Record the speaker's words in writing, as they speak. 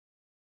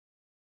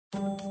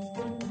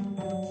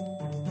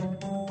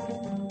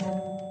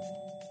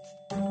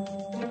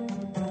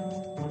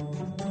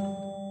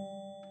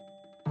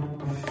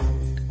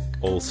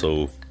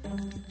Also,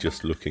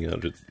 just looking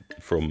at it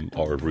from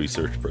our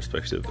research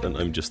perspective, and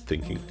I'm just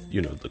thinking,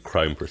 the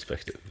crime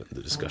perspective and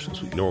the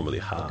discussions we normally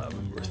have,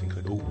 and we're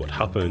thinking, what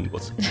happened,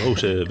 what's the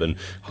motive, and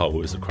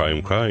how is the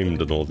crime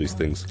crimed, and all these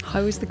things.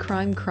 How is the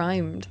crime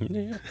crimed?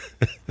 Yeah.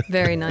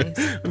 Very nice.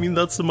 I mean,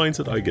 that's the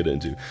mindset I get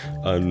into,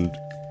 and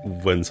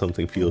when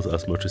something feels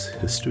as much as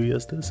history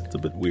as this, it's a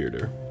bit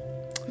weirder.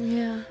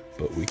 Yeah.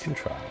 But we can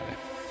try.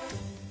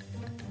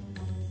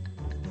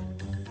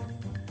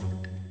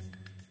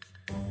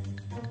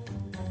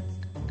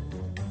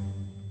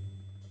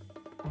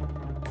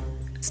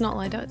 It's not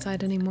light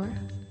outside anymore.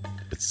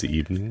 It's the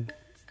evening.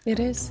 It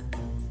is.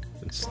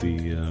 It's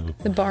the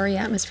Bari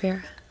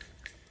atmosphere.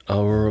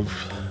 hour of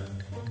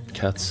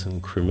cats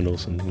and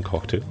criminals and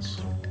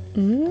cocktails.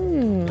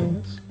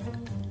 And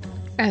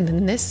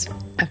in this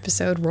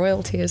episode,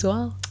 royalty as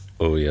well.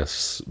 Oh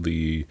yes,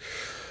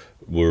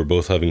 we're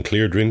both having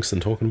clear drinks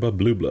and talking about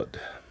blue blood.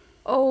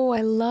 Oh,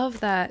 I love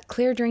that.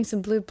 Clear drinks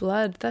and blue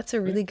blood. That's a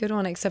really good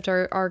one, except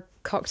our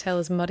cocktail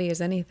is muddy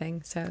as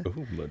anything. So.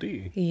 Oh,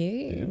 muddy.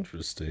 Yeah.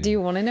 Interesting. Do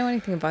you want to know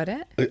anything about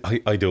it?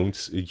 I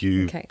don't.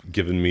 You've Okay.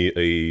 given me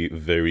a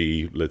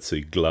very, let's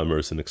say,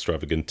 glamorous and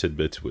extravagant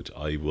tidbit, which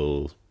I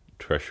will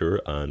treasure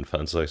and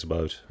fantasize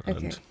about,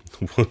 and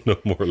we'll know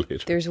more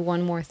later. There's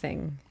one more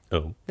thing.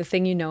 Oh. The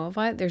thing you know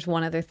about, there's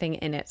one other thing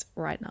in it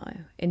right now.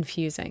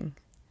 Infusing.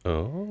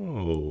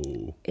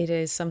 Oh. It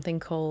is something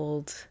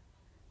called,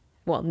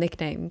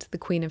 nicknamed the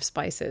Queen of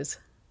Spices.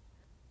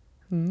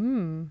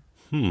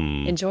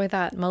 Enjoy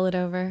that. Mull it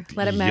over.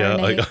 Let it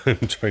marinate. Yeah,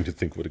 I'm trying to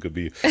think what it could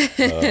be.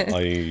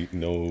 I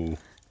know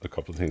a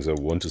couple of things I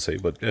want to say,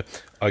 but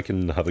I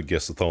can have a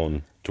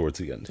guess-a-thon towards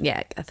the end.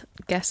 Yeah,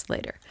 guess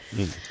later.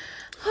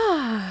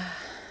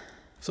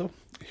 So,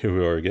 here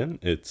we are again.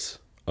 It's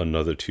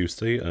another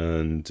Tuesday,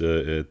 and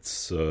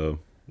it's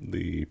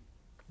the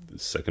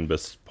second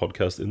best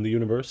podcast in the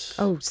universe.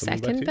 Oh, coming back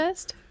to second you.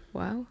 best?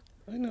 Wow.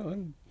 I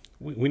know.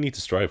 We need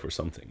to strive for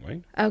something,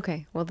 right?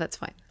 Okay, well, that's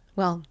fine.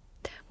 Well,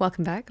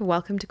 welcome back.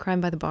 Welcome to Crime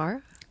by the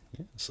Bar.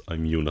 Yes,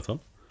 I'm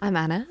Jonathan, I'm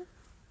Anna.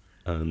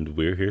 and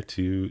we're here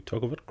to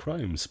talk about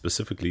crime,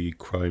 specifically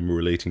crime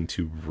relating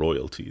to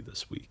royalty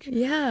this week.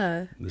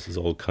 Yeah. This is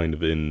all kind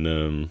of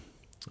in,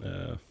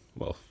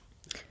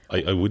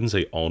 I wouldn't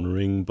say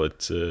honouring,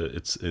 but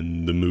it's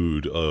in the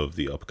mood of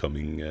the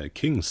upcoming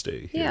King's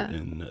Day here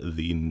in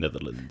the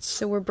Netherlands.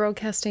 So we're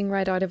broadcasting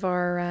right out of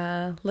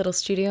our little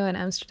studio in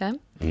Amsterdam.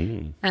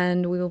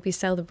 And we will be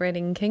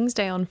celebrating King's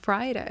Day on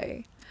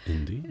Friday.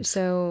 Indeed.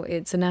 So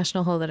it's a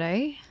national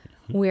holiday.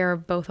 We're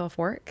both off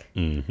work.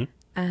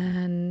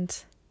 And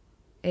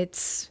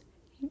it's,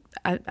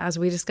 as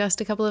we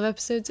discussed a couple of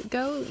episodes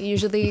ago,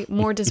 usually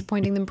more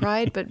disappointing than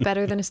Pride, but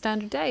better than a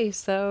standard day.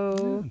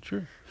 So,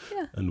 Sure.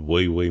 yeah. And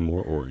way, way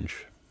more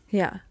orange.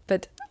 Yeah,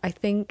 but I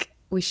think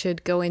we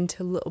should go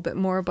into a little bit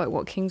more about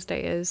what King's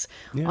Day is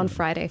on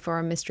Friday for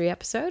our mystery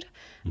episode.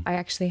 I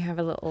actually have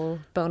a little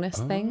bonus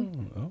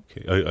thing. Oh,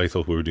 okay. I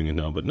thought we were doing it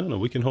now, but no,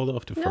 we can hold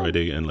off to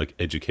Friday and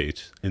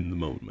educate in the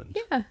moment.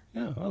 Yeah.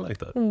 Yeah, I like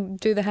that.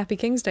 Do the Happy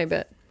King's Day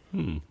bit.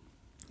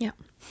 Yeah.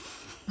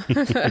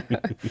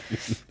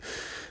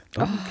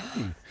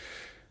 Okay.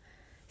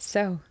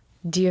 So,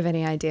 do you have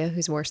any idea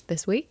who's worst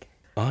this week?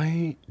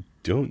 I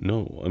don't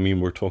know. I mean,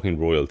 we're talking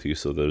royalty,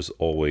 so there's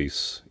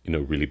always,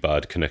 really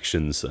bad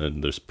connections,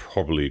 and there's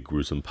probably a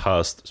gruesome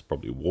past. There's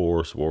probably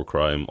wars, war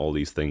crime, all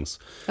these things.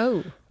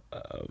 Oh,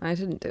 I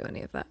didn't do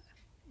any of that.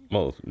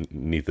 Well,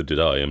 neither did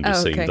I. I'm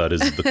just saying okay. that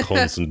is the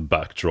constant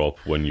backdrop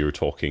when you're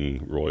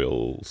talking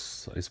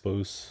royals, I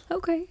suppose.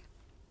 Okay.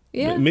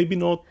 Yeah. Maybe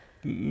not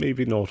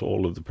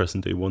all of the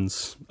present day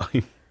ones.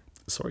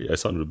 Sorry, I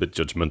sounded a bit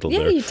judgmental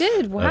there. Yeah, you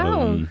did.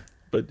 Wow.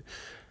 But,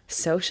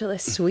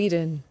 Socialist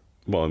Sweden.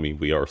 well, I mean,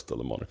 we are still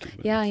a monarchy.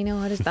 But Yeah, I know.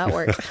 How does that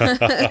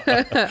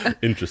work?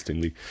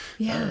 interestingly.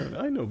 Yeah.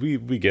 I know we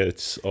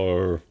get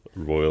our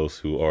royals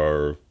who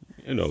are,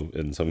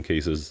 in some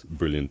cases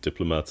brilliant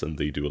diplomats, and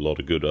they do a lot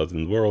of good out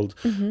in the world,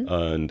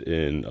 and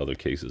in other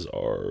cases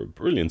are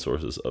brilliant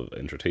sources of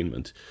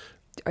entertainment.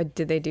 Or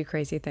did they do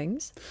crazy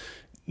things?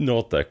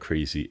 Not that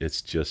crazy.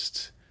 It's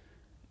just,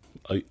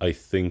 I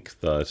think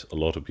that a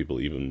lot of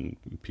people, even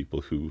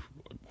people who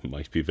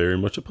might be very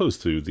much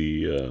opposed to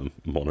the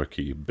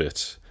monarchy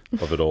bit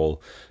of it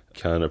all,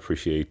 can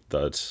appreciate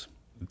that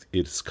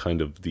it's kind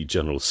of the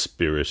general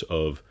spirit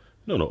of,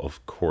 no,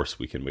 of course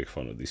we can make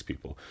fun of these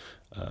people.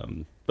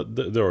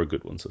 But there are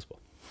good ones as well.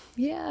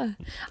 Yeah.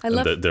 I And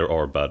love... there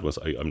are bad ones.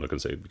 I'm not going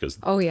to say it because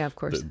Oh, yeah, of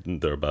course.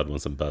 there are bad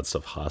ones and bad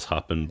stuff has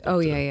happened. Oh,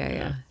 but,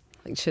 yeah.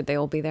 Like, should they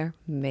all be there?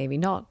 Maybe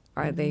not.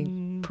 Are they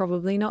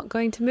probably not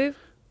going to move?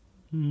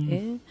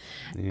 Yeah.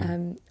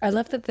 I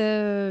love that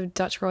the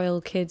Dutch royal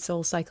kids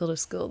all cycle to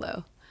school,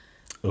 though.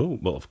 Oh,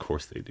 well, of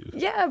course they do.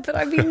 Yeah, but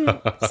I mean,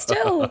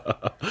 still.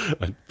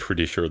 I'm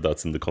pretty sure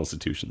that's in the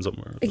Constitution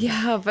somewhere.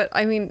 Yeah, but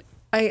I mean,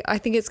 I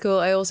think it's cool.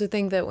 I also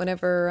think that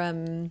whenever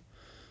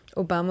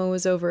Obama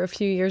was over a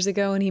few years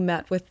ago and he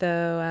met with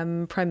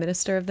the Prime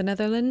Minister of the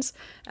Netherlands.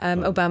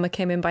 Obama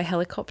came in by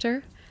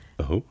helicopter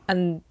Oh.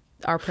 and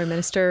our Prime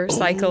Minister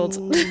cycled.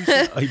 Oh,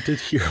 yeah, I did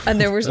hear about And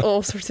there was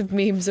all sorts of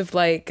memes of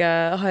like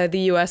how the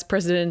US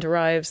president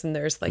arrives and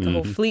there's like a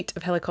whole fleet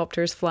of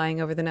helicopters flying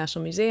over the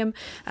National Museum,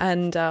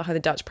 and how the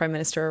Dutch Prime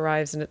Minister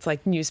arrives and it's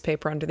like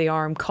newspaper under the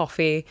arm,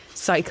 coffee,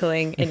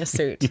 cycling in a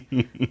suit.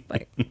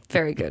 Like,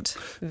 very good.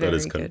 Very that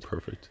is kind good. of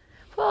perfect.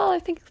 Well, I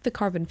think the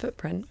carbon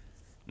footprint.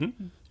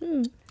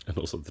 And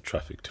also the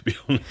traffic, to be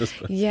honest.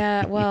 But-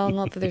 Yeah, well,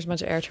 not that there's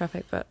much air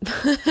traffic, but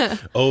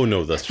Oh,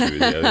 no, that's true.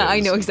 Yeah, I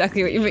know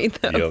exactly what you mean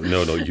though.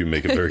 Yeah, no, you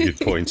make a very good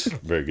point.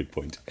 Very good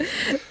point.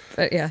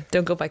 But yeah,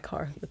 don't go by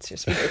car. That's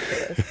just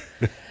ridiculous.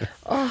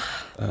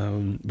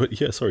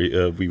 But yeah,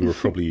 sorry, we were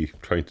probably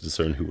trying to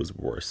discern who was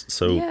worse.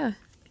 So Yeah.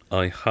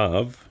 I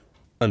have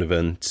an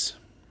event,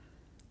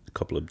 a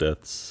couple of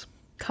deaths.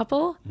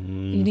 Couple?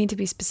 You need to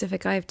be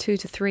specific. I have 2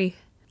 to 3.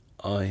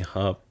 I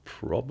have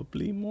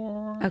probably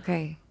more.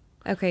 Okay.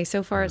 Okay,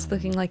 so far it's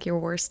looking like you're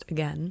worst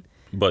again.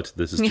 But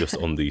this is just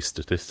on the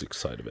statistics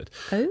side of it.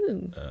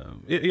 Oh.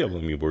 Yeah, well,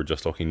 I mean, we're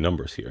just talking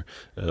numbers here.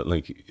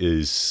 Like,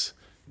 is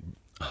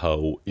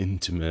how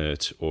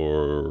intimate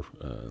or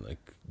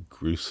like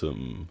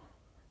gruesome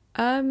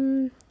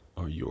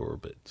are your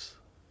bits?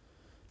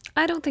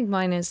 I don't think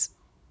mine is.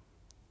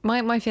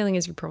 My feeling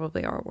is you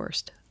probably are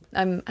worst.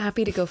 I'm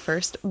happy to go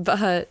first,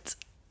 but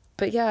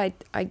yeah,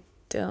 I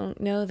don't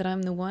know that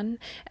I'm the one.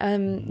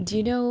 Do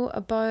you know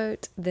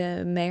about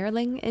the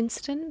Mayerling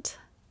incident?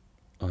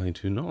 I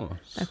do not.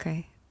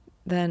 Okay,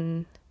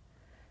 then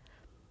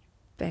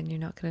you're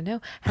not going to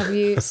know. Have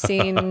you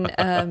seen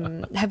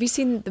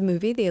the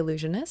movie The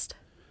Illusionist?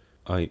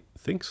 I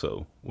think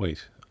so.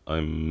 Wait,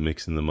 I'm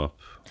mixing them up.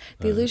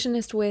 The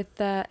Illusionist with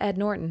Ed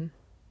Norton.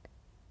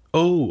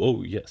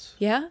 Oh, yes.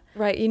 Yeah?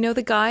 Right. You know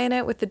the guy in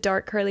it with the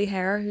dark curly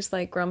hair who's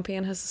like grumpy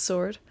and has a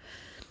sword?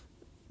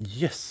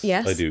 Yes.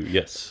 Yes? I do,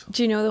 yes.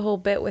 Do you know the whole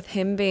bit with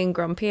him being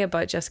grumpy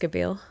about Jessica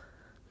Biel?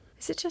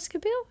 Is it Jessica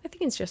Biel? I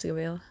think it's Jessica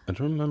Biel. I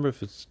don't remember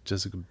if it's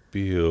Jessica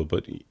Biel,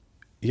 but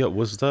yeah,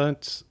 was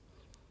that...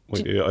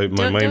 Wait,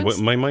 my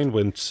mind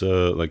went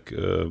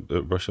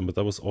Russian, but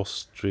that was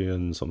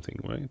Austrian something,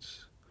 right?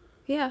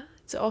 Yeah,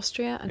 it's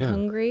Austria and Yeah.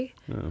 Hungary.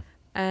 Yeah.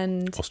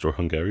 And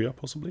Austro-Hungary,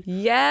 possibly?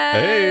 yes!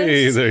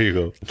 Hey, there you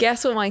go.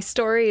 Guess what my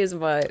story is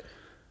about?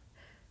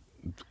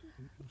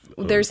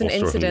 There's an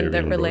incident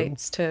that Austro-Hungarian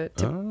relates to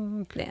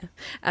okay.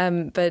 yeah.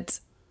 But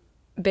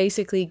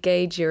basically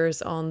gauge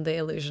yours on The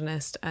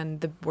Illusionist and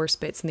the worst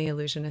bits in The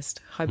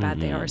Illusionist, how bad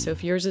they are. So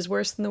if yours is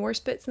worse than the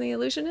worst bits in The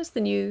Illusionist,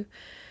 then you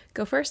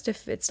go first.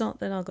 If it's not,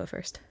 then I'll go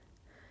first.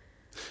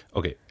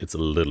 Okay, it's a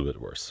little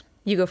bit worse.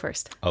 You go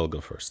first. I'll go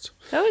first.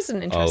 That was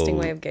an interesting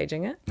way of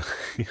gauging it.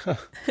 Yeah,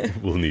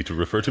 we'll need to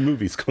refer to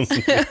movies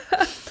constantly.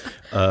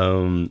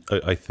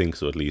 I think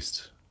so, at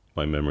least.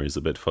 My memory is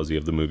a bit fuzzy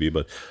of the movie,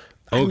 but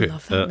okay. I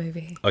love that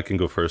movie. I can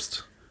go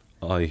first.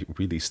 I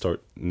really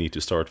need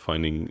to start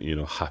finding,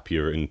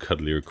 happier and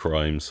cuddlier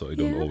crimes, so I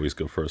don't Yeah. always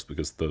go first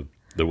because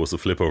there was a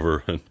flip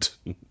over and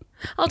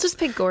I'll just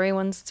pick gory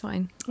ones. It's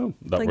fine. that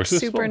Like works as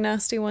super well.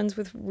 nasty ones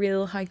with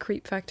real high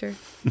creep factor.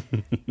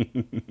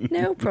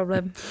 No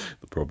problem.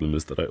 The problem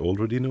is that I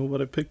already know what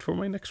I picked for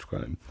my next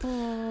crime.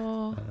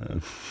 Oh.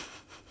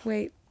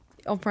 Wait,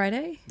 on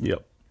Friday?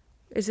 Yep.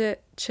 Is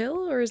it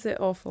chill or is it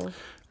awful?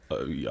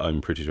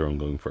 I'm pretty sure I'm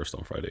going first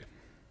on Friday.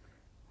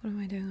 What am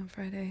I doing on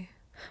Friday?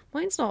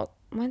 Mine's not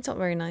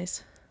very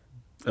nice.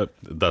 That's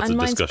And a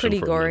mine's discussion pretty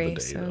for gory, another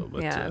day, so though.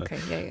 But, yeah, okay,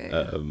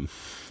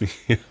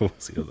 yeah. we'll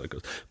see how that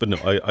goes. But no,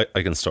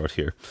 I can start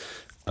here.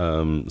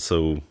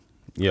 So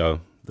yeah,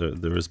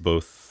 there is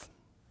both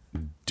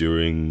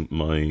during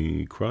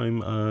my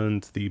crime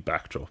and the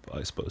backdrop,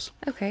 I suppose.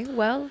 Okay,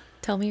 well,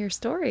 tell me your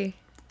story.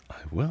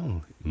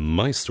 Well,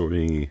 my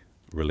story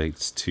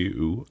relates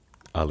to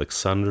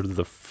Alexander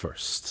the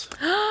First.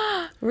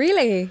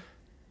 Really?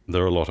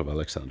 There are a lot of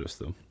Alexanders,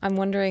 though. I'm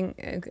wondering,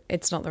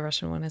 it's not the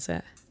Russian one, is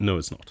it? No,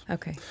 it's not.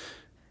 Okay.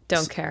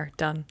 Don't care.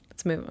 Done.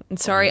 Let's move on.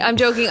 Sorry, I'm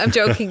joking.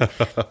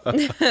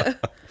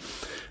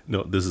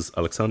 No, this is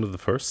Alexander the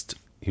First.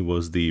 He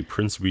was the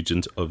Prince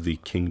Regent of the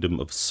Kingdom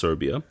of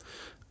Serbia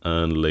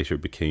and later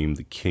became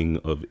the King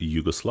of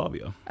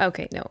Yugoslavia.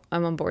 Okay, no,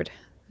 I'm on board.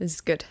 This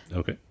is good.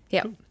 Okay.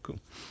 Yeah. Cool.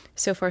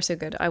 So far, so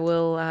good.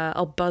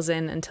 I'll buzz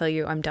in and tell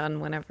you I'm done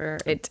whenever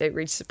it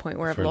reaches a point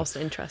where I've Fair lost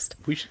interest.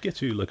 We should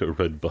get you like a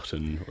red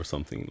button or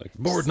something, like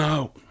bored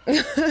now.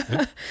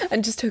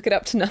 And just hook it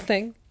up to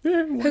nothing.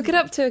 Yeah, Hook it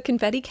up to a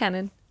confetti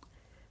cannon.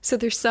 So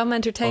there's some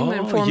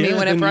entertainment Oh, for me yeah,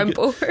 whenever then I'm you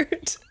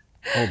bored.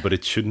 Oh, but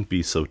it shouldn't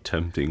be so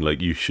tempting. Like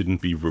you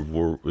shouldn't be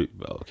rewarded.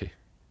 Well, okay.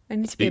 I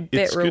need to be a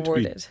bit it's good to be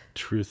rewarded.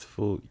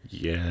 truthful.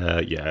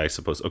 Yeah, I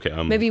suppose. Okay,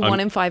 Maybe 1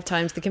 in 5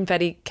 times the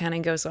confetti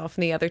cannon goes off,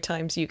 and the other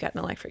times you get an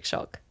electric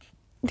shock.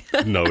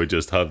 No, I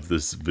just have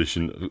this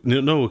vision.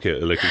 No, okay,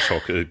 electric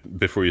shock.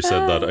 Before you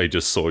said that, I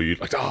just saw you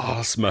like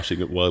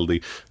smashing it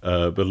wildly.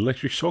 But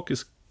electric shock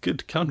is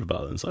good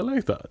counterbalance. I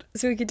like that.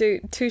 So we could do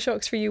 2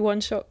 shocks for you,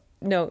 1 shock.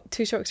 No,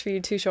 2 shocks for you,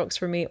 2 shocks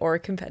for me, or a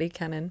confetti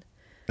cannon.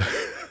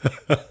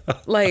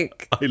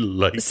 Like, I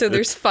like so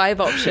there's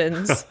 5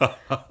 options.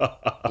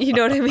 You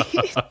know what I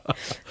mean?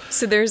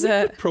 So there's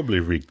a probably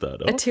read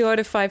that a up. 2 out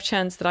of 5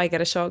 chance that I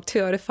get a shock,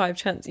 2 out of 5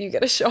 chance you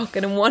get a shock,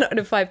 and a 1 out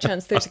of 5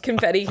 chance there's a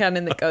confetti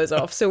cannon that goes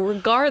off. So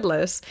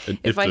regardless, And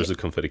if there's a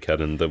confetti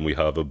cannon, then we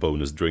have a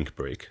bonus drink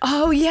break.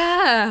 oh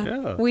yeah,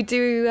 Yeah. we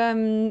do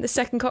the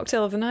second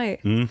cocktail of the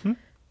night. Mm-hmm.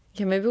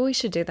 Yeah, maybe we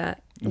should do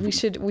that. We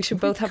should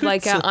both have could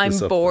like a set I'm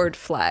this up. bored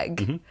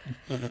flag.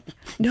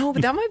 No,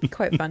 but that might be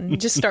quite fun.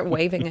 Just start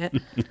waving it.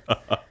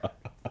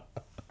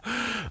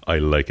 I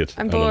like it.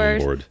 I'm and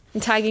bored. I'm bored.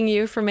 I'm tagging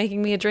you for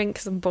making me a drink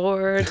because I'm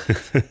bored.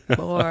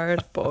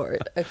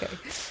 bored. Okay.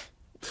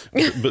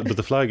 But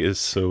the flag is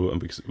so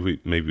because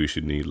maybe we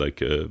should need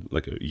like a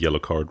yellow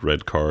card,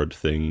 red card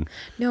thing.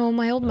 No,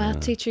 my old math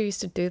teacher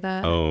used to do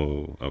that.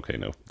 Oh, okay,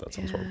 no, that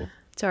sounds horrible.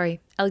 Sorry,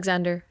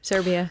 Alexander,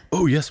 Serbia.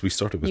 Oh yes, we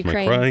started with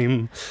Ukraine. my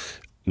crime.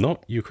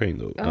 Not Ukraine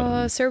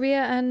though.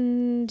 Serbia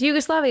and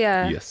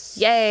Yugoslavia. Yes.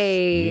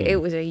 Yay!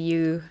 It was a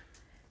U.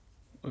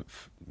 Okay,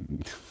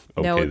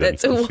 No, then.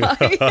 that's a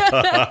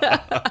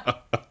Y.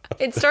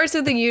 It starts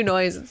with a U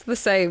noise. It's the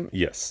same.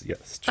 Yes.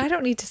 True. I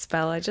don't need to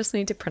spell. I just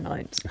need to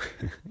pronounce.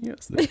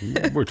 Yes,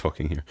 we're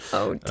talking here.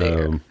 Oh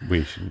dear.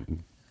 We should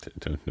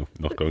no,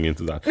 not going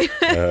into that.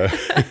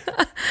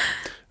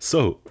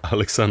 So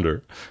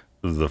Alexander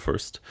the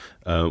First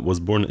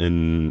was born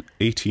in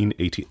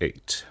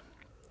 1888.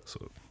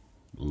 So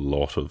a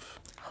lot of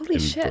Holy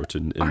shit!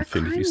 inverted Our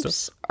infinity crimes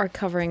stuff. are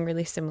covering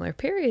really similar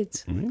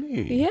periods.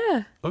 Really?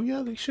 Yeah. Oh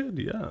yeah, they should.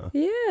 Yeah.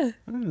 Yeah.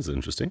 That is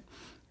interesting.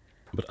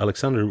 But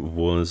Alexander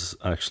was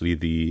actually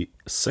the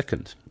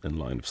second in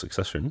line of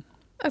succession.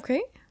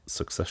 Okay.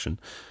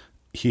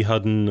 He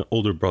had an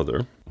older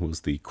brother who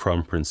was the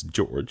Crown Prince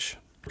George,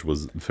 which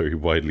was very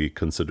widely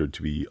considered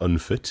to be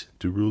unfit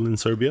to rule in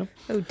Serbia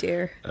Oh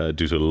dear.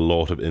 due to a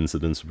lot of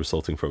incidents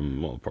resulting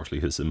from, well, partially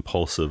his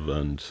impulsive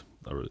and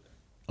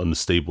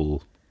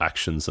unstable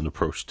actions and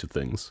approach to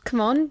things.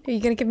 Come on, are you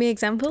going to give me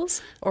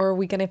examples, or are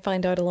we going to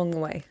find out along the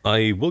way?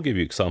 I will give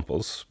you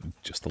examples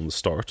just on the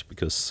start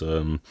because,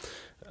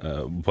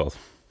 well,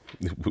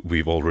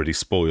 we've already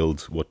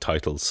spoiled what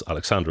titles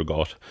Alexander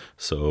got.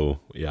 So,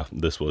 yeah,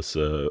 this was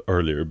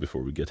earlier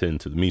before we get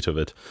into the meat of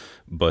it.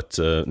 But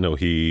no,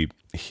 he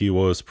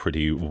was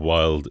pretty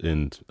wild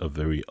in a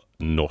very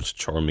not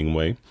charming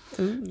way.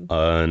 Ooh.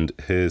 And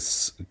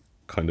his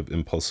kind of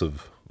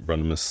impulsive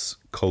randomness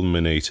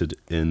culminated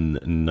in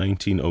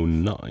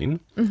 1909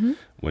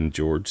 when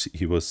George,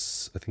 he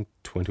was, I think,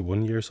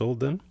 21 years old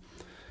then.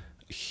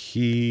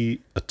 He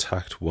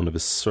attacked one of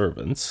his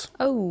servants.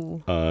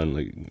 Oh. And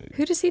like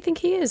Who does he think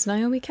he is?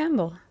 Naomi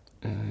Campbell?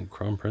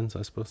 Crown Prince,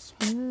 I suppose.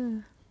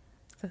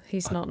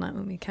 He's not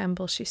Naomi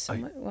Campbell. She's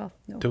someone. Well,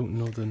 no. Don't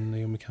know the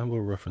Naomi Campbell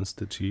reference.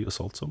 Did she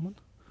assault someone?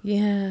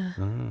 Yeah.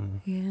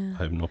 Yeah.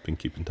 I have not been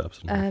keeping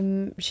tabs on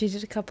her. She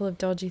did a couple of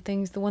dodgy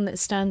things. The one that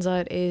stands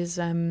out is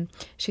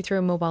she threw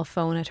a mobile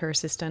phone at her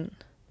assistant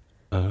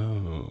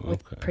Oh,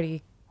 with okay.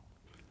 pretty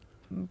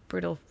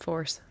brutal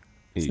force.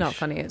 It's not Eesh.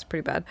 funny. It's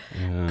pretty bad.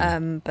 Yeah.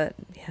 But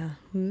yeah.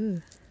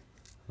 Ooh.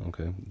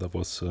 Okay, that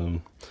was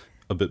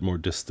a bit more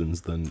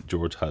distance than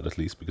George had, at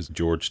least, because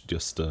George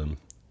just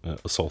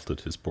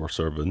assaulted his poor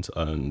servant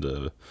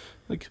and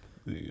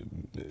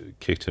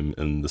kicked him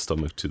in the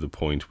stomach to the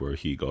point where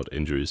he got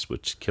injuries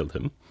which killed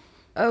him.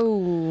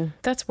 Oh,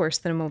 that's worse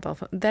than a mobile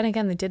phone. Then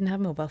again, they didn't have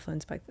mobile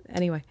phones back then.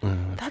 Anyway,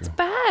 that's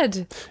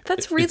bad.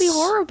 That's really It's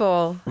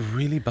horrible.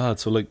 Really bad.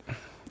 So, like,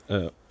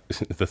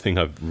 the thing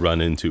I've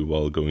run into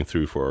while going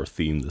through for our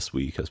theme this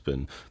week has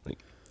been, like,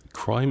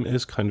 crime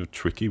is kind of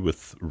tricky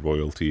with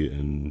royalty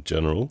in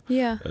general.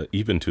 Yeah.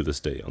 Even to this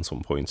day on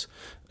some points.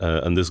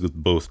 And this goes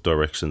both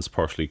directions,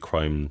 partially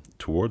crime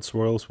towards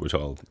royals, which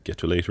I'll get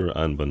to later,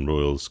 and when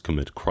royals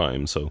commit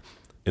crime. So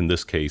in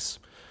this case,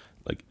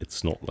 like,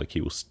 it's not like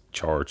he was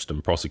charged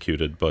and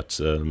prosecuted, but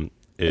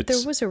But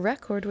there was a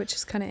record, which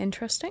is kind of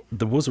interesting.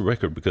 there was a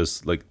record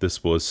because, like,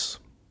 this was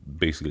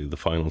basically the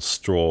final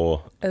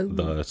straw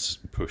that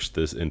pushed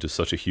this into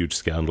such a huge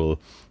scandal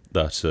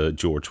that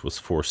George was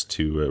forced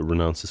to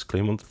renounce his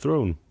claim on the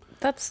throne.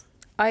 That's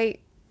I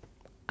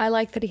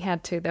like that he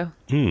had to though,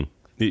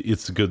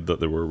 It's good that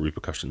there were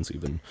repercussions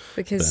even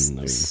because then.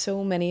 I mean,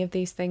 so many of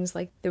these things,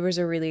 like there was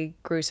a really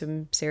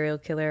gruesome serial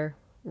killer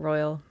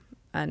royal,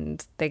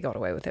 and they got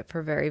away with it for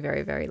a very,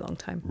 very, very long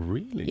time.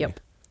 really? Yep.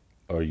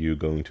 Are you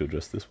going to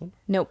address this one?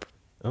 Nope.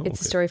 Oh,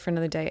 It's a okay. story for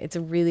another day. It's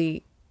a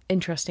really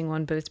interesting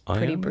one, but it's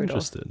pretty I am brutal.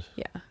 interested.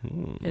 Yeah.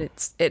 And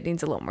it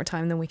needs a lot more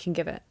time than we can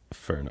give it.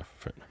 Fair enough.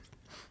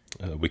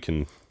 We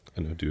can,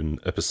 do an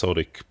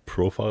episodic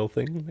profile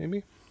thing,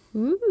 maybe?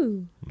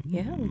 Ooh.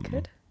 Yeah, we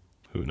could.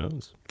 Who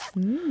knows?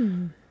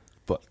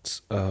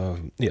 But,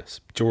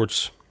 yes,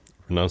 George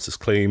renounced his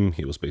claim.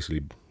 He was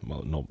basically,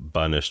 well, not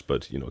banished,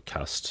 but,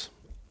 cast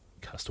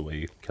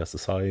away, cast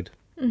aside,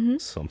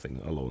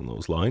 something along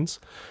those lines.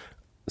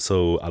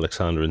 So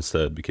Alexander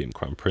instead became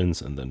Crown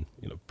Prince and then,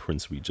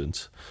 Prince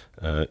Regent.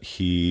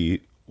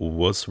 He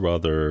was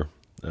rather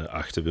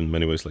active in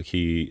many ways. Like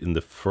in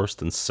the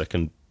First and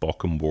Second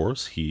Balkan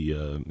Wars,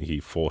 he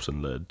fought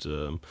and led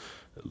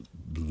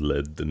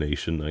led the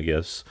nation, I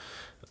guess.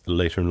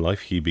 Later in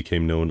life, he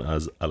became known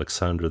as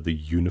Alexander the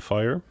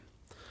Unifier.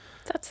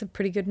 That's a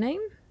pretty good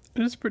name.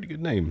 It is a pretty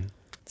good name.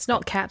 It's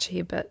not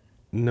catchy, but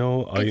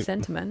No, good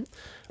sentiment.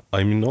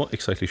 I'm not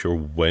exactly sure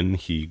when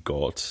he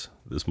got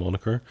this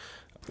moniker,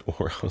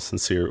 or how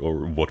sincere,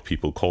 or what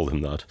people called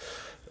him that.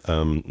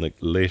 Like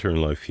later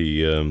in life,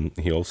 he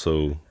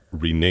also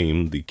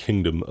renamed the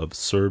kingdom of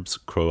Serbs,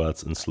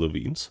 Croats, and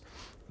Slovenes,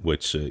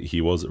 which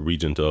he was a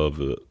regent of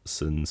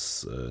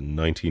since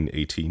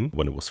 1918,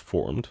 when it was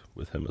formed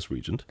with him as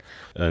regent,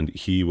 and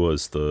he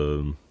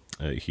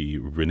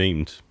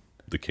renamed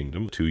the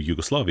kingdom to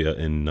Yugoslavia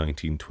in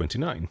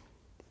 1929.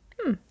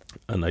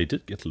 And I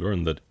did get to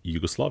learn that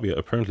Yugoslavia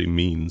apparently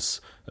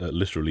means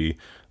literally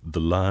the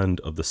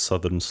land of the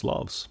southern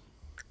Slavs.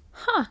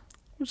 Huh.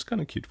 Which is kind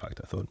of a cute fact,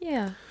 I thought.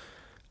 Yeah.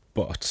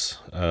 But,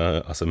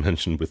 as I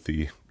mentioned with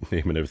the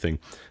name and everything,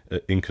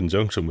 in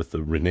conjunction with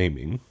the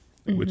renaming,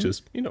 which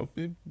is,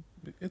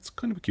 it's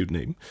kind of a cute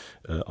name.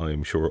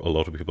 I'm sure a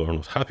lot of people are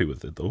not happy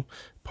with it, though,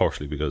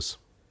 partially because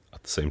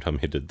at the same time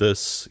he did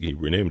this, he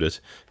renamed it,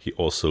 he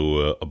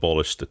also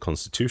abolished the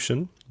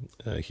constitution,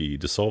 he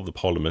dissolved the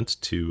parliament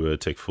to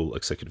take full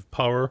executive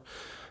power,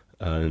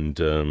 and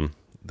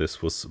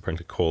this was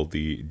apparently called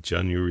the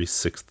January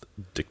 6th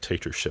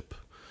dictatorship,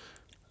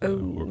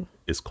 or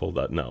is called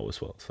that now as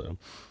well. So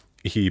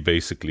he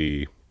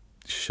basically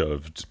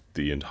shoved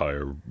the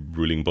entire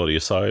ruling body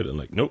aside and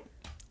like, nope,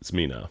 it's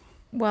me now.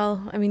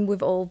 Well, I mean,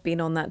 we've all been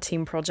on that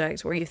team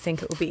project where you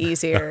think it would be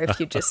easier if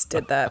you just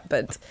did that,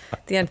 but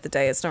at the end of the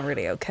day, it's not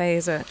really okay,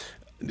 is it?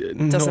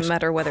 It doesn't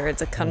matter whether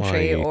it's a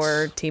country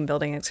or team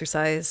building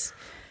exercise.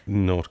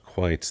 Not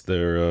quite.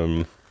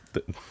 It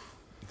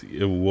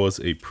was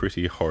a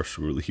pretty harsh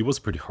rule. He was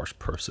a pretty harsh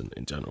person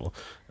in general.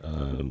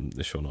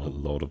 They shown a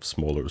lot of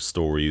smaller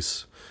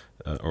stories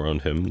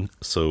around him.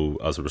 So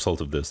as a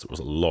result of this, there was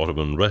a lot of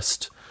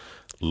unrest.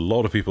 A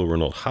lot of people were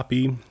not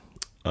happy,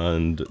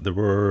 and there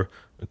were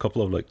a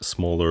couple of like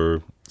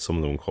smaller, some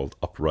of them called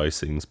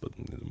uprisings, but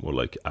more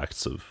like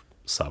acts of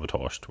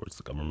sabotage towards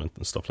the government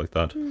and stuff like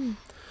that.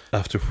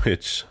 After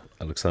which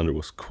Alexander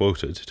was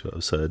quoted to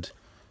have said,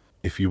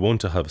 "If you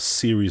want to have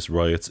serious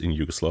riots in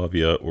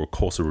Yugoslavia or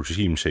cause a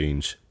regime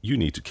change, you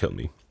need to kill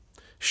me.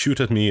 Shoot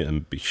at me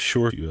and be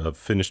sure you have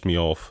finished me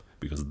off,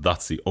 because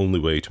that's the only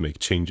way to make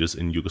changes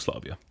in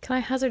Yugoslavia." Can I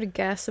hazard a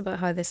guess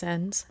about how this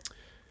ends?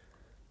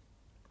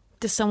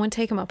 Does someone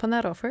take him up on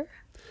that offer?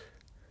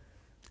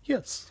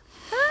 Yes.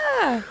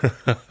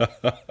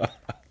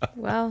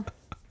 Well,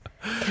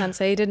 can't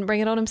say he didn't bring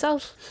it on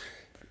himself.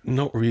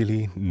 Not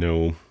really,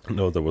 no.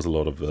 No, there was a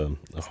lot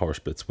of harsh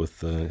bits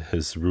with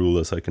his rule,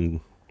 as I can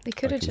They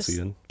could have just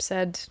see.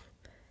 said,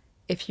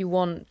 if you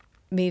want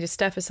me to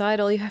step aside,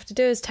 all you have to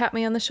do is tap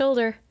me on the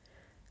shoulder.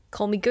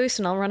 Call me Goose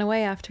and I'll run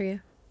away after you.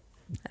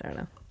 I don't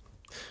know.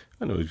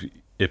 I know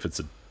if it's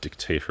a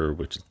dictator,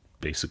 which it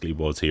basically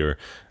was here,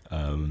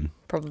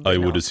 Probably I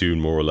would not. assume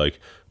more like,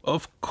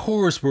 of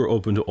course we're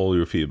open to all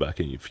your feedback,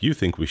 and if you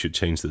think we should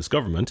change this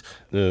government,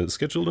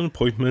 schedule an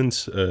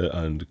appointment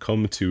and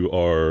come to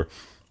our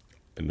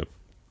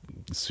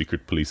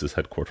secret police's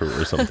headquarters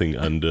or something,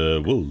 and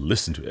we'll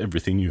listen to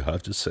everything you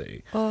have to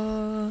say.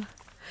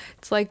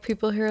 It's like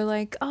people who are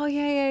like, oh,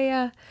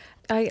 yeah.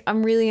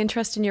 I'm really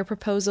interested in your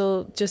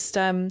proposal. Just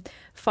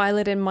file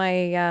it in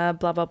my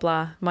blah, blah,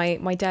 blah.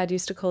 My dad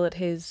used to call it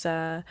his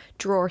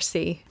drawer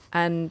C.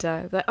 And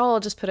like, oh,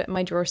 I'll just put it in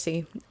my drawer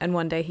C. And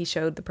one day he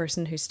showed the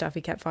person whose stuff he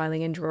kept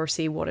filing in drawer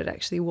C what it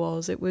actually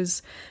was. It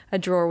was a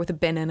drawer with a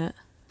bin in it.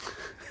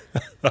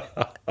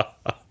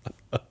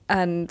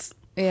 And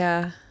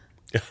yeah.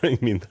 I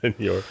mean, then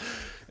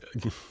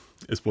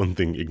it's one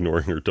thing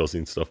ignoring her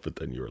dozing stuff, but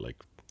then you're like,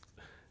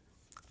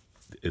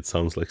 it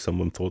sounds like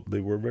someone thought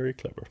they were very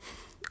clever.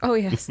 Oh,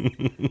 yes.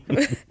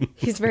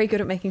 He's very good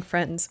at making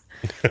friends.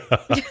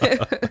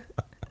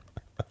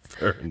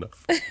 Fair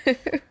enough.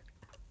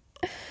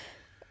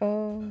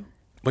 Oh.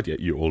 But yeah,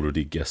 you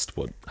already guessed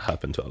what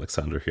happened to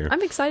Alexander here.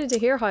 I'm excited to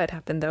hear how it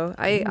happened, though.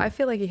 I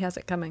feel like he has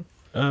it coming.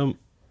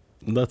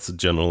 That's a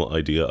general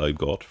idea I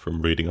got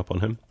from reading up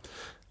on him.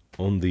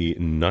 On the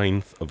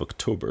 9th of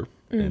October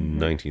in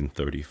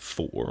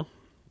 1934,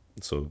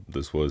 so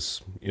this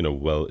was,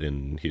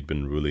 he'd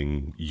been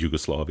ruling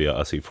Yugoslavia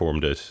as he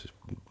formed it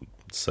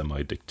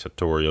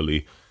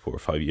semi-dictatorially for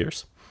 5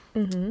 years.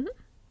 Mm-hmm.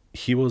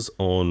 He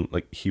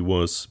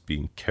was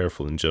being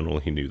careful in general.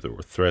 He knew there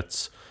were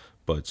threats,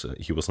 but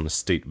he was on a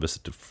state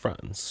visit to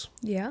France.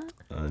 Yeah.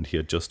 And he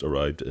had just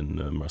arrived in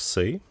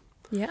Marseille.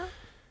 Yeah.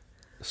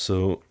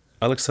 So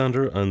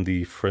Alexander and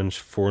the French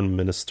foreign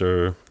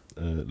minister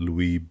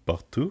Louis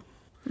Barthou,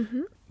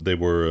 they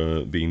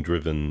were being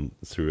driven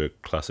through a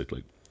classic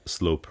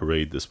slow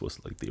parade. This was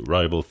like the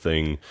arrival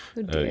thing.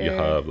 You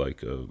have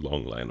like a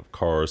long line of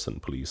cars and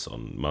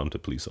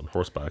mounted police on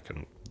horseback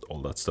and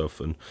all that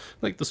stuff, and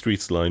like the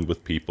streets lined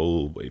with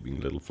people waving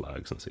little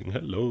flags and saying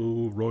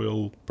hello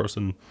royal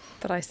person.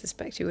 But I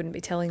suspect you wouldn't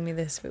be telling me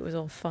this if it was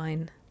all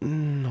fine.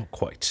 Not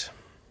quite.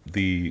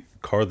 The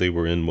car they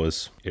were in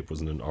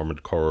wasn't an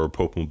armored car or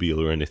Popemobile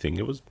or anything.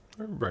 It was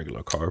a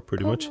regular car,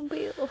 pretty much.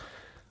 Automobile.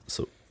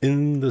 So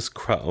in this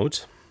crowd,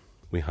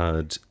 we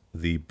had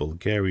the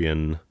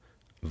Bulgarian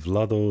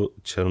Vlado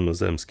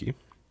Chernozemski,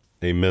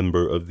 a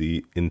member of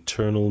the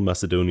Internal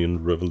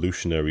Macedonian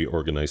Revolutionary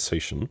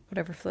Organization.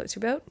 Whatever floats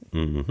your boat.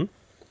 Mm-hmm.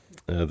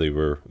 They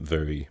were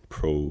very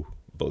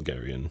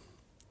pro-Bulgarian.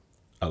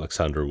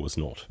 Alexander was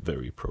not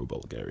very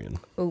pro-Bulgarian.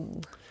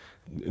 Oh.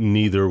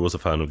 Neither was a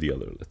fan of the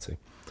other, let's say.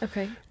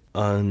 Okay.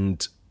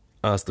 And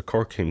as the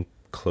car came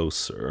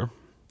closer,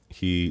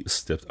 he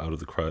stepped out of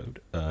the crowd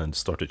and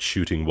started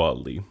shooting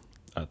wildly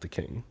at the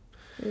king.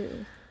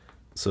 Ew.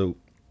 So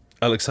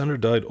Alexander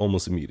died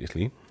almost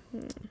immediately.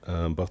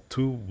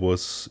 Batu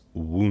was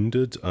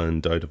wounded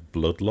and died of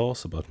blood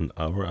loss about an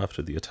hour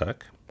after the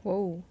attack.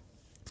 Whoa.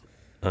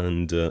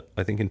 And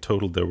I think in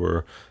total there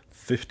were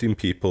 15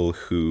 people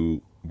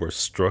who were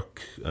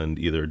struck and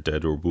either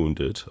dead or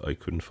wounded. I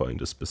couldn't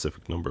find a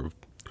specific number of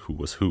who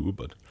was who,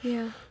 but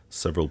Yeah.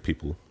 several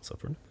people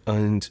suffered.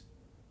 And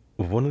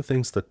one of the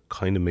things that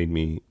kind of made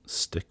me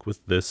stick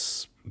with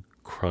this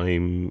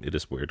crime, it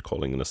is weird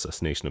calling an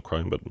assassination a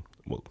crime, but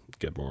we'll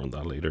get more on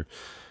that later.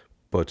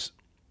 But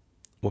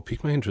what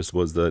piqued my interest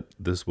was that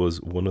this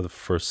was one of the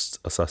first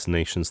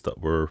assassinations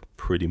that were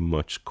pretty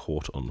much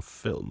caught on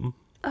film.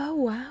 Oh,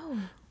 wow.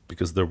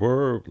 Because there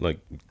were like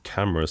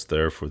cameras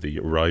there for the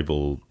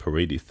arrival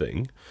parade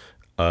thing,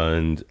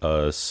 and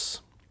as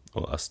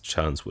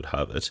chance would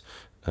have it,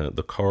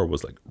 the car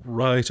was like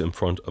right in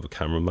front of a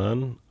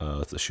cameraman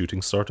as the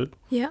shooting started.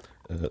 Yeah.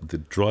 The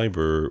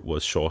driver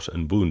was shot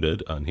and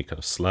wounded, and he kind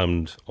of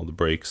slammed on the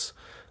brakes,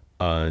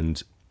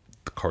 and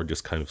the car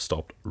just kind of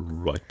stopped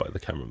right by the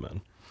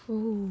cameraman.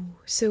 Oh,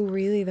 so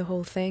really the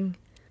whole thing.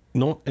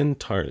 Not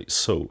entirely.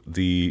 So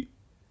the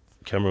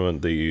cameraman,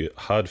 they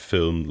had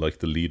filmed like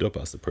the lead up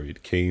as the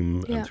parade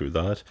came, Yeah. and through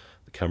that,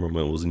 the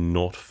cameraman was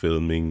not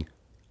filming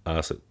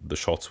as the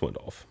shots went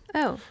off.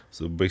 Oh.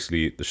 So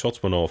basically, the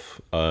shots went off,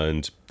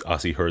 and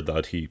as he heard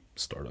that, he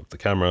started up the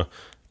camera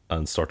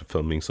and started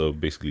filming. So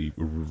basically,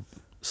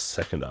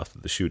 second after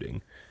the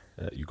shooting,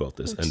 you got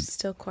this. Which And is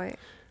still quite...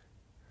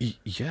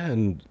 yeah,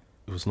 and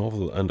it was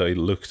novel. And I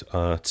looked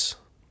at,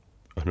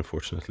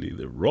 unfortunately,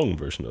 the wrong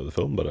version of the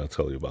film, but I'll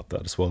tell you about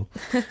that as well.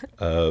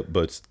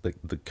 But like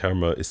the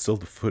camera is still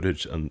the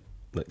footage, and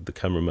like the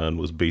cameraman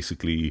was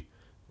basically,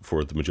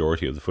 for the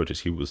majority of the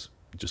footage, he was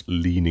just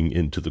leaning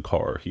into the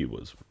car. He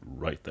was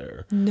right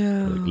there,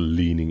 No. like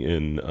leaning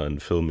in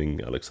and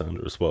filming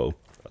Alexander as well.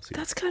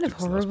 That's kind of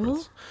takes the last horrible.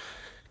 breaths.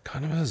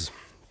 Kind of is,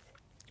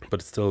 but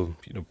it's still,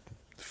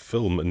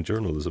 film and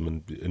journalism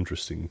and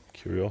interesting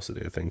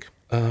curiosity, I think.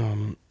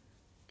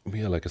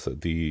 Yeah, like I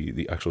said,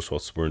 the actual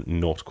shots were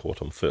not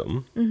caught on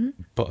film,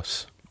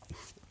 but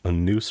a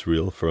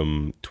newsreel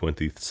from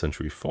 20th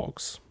Century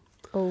Fox,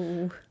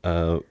 Oh.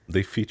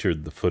 they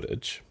featured the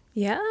footage,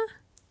 Yeah?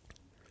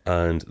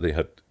 and they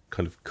had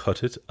kind of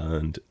cut it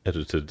and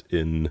edited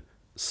in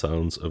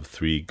sounds of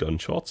 3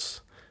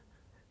 gunshots,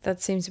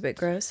 That seems a bit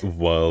gross.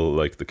 while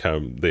like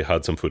they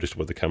had some footage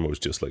where the camera was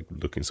just like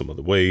looking some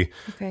other way,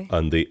 Okay.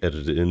 and they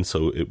edited it in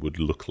so it would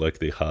look like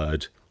they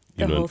had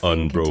The an whole thing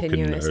unbroken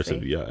continuously.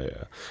 narrative.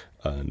 Yeah,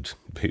 and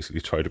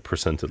basically try to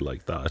present it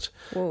like that.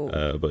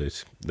 Whoa.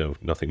 But no,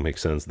 nothing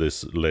makes sense.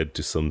 This led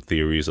to some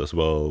theories as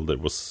well. There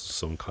was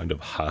some kind of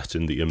hat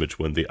in the image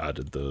when they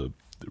added the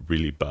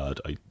really bad.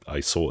 I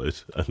saw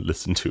it and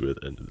listened to it,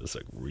 and it was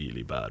like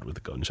really bad with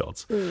the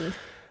gunshots.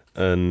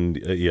 And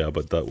yeah,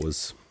 but that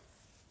was,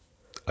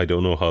 I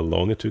don't know how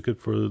long it took it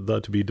for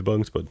that to be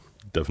debunked, but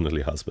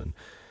definitely has been.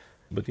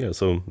 But yeah,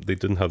 so they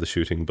didn't have the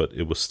shooting, but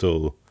it was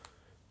still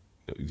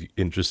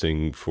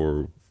interesting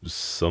for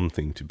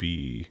something to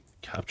be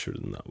captured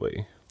in that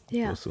way.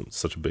 Yeah. It was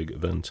such a big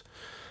event.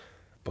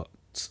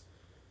 But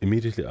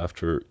immediately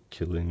after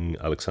killing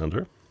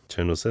Alexander,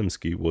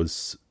 Chernozemski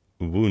was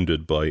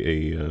wounded by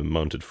a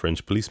mounted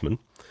French policeman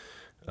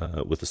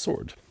with a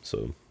sword.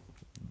 So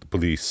the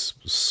police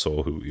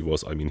saw who he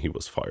was. I mean, he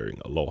was firing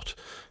a lot.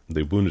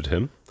 They wounded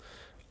him,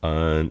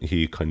 and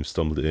he kind of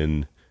stumbled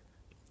in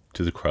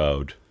to the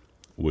crowd,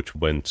 which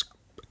went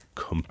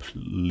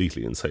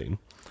completely insane.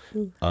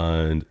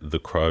 And the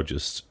crowd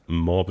just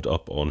mobbed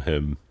up on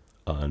him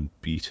and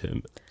beat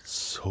him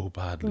so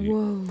badly.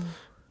 Whoa.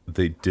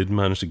 They did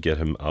manage to get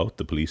him out,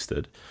 the police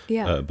did.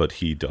 Yeah. But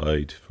he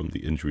died from the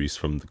injuries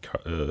from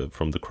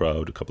the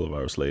crowd a couple of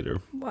hours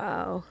later.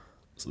 Wow.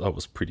 So that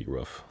was pretty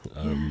rough.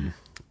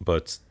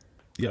 But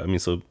yeah, I mean,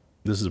 so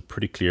this is a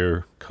pretty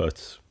clear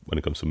cut when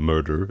it comes to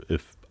murder,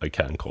 if I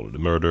can call it a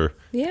murder.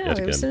 Yeah, Yet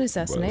it was again, an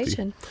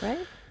assassination, right?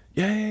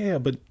 Yeah,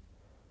 but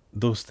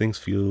those things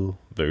feel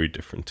very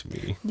different to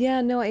me.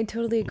 Yeah, no, I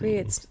totally agree.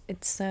 It's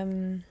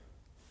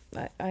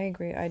I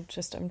agree. I'm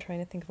trying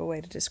to think of a way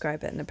to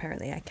describe it, and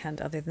apparently I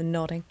can't other than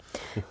nodding.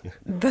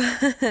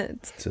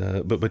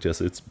 But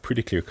yes, it's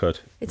pretty clear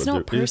cut. It's but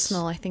not there is-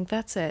 personal. I think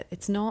that's it.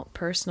 It's not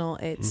personal.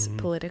 It's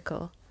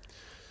political,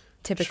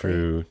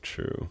 typically.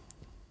 True.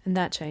 And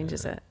that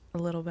changes it a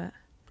little bit.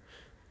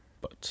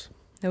 But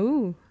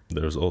Ooh.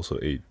 there's also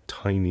a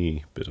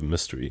tiny bit of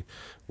mystery,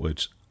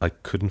 which I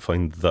couldn't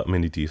find that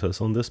many details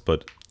on this,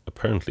 but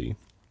apparently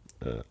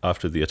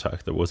after the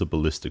attack, there was a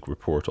ballistic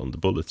report on the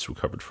bullets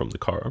recovered from the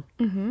car,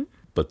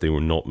 but they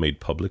were not made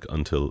public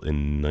until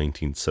in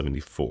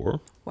 1974.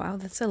 Wow,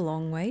 that's a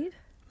long wait.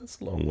 That's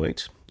a long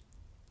wait.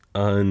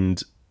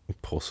 And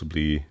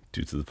possibly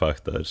due to the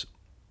fact that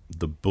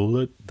the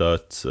bullet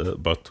that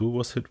Barthou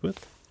was hit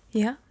with,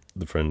 Yeah.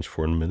 the French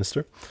foreign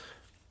minister,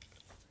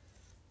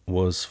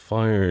 was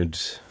fired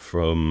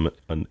from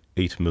an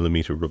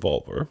 8mm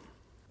revolver,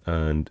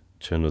 and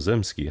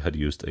Chernozemsky had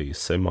used a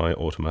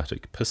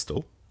semi-automatic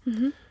pistol,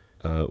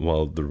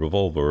 while the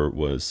revolver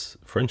was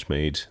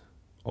French-made,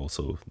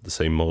 also the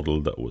same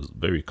model that was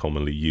very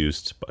commonly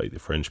used by the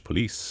French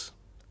police.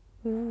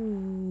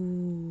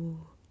 Ooh.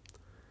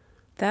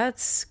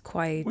 That's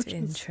quite Which is-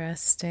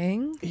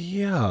 interesting.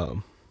 Yeah,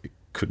 I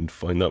couldn't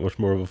find that much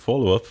more of a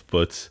follow-up,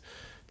 but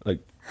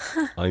like,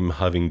 I'm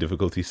having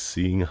difficulty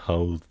seeing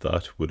how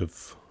that would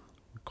have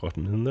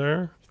gotten in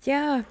there.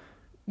 Yeah.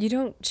 You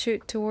don't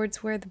shoot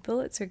towards where the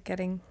bullets are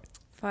getting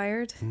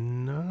fired.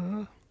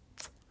 Nah.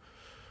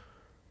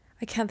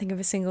 I can't think of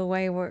a single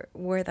way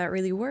where that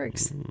really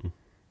works.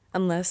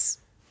 Unless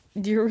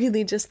you're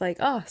really just like,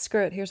 oh,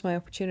 screw it, here's my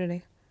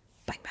opportunity.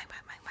 Bang, bang, bang,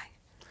 bang,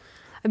 bang.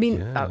 I mean,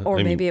 Yeah, or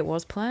I maybe mean- it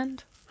was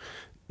planned.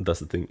 That's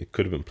the thing. It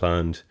could have been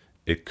planned.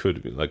 It could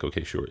have been like,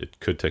 okay, sure, it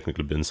could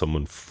technically have been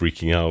someone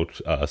freaking out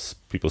as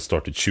people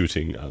started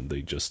shooting and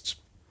they just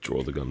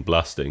draw the gun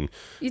blasting.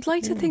 You'd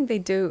like to think they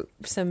do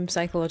some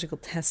psychological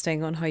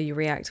testing on how you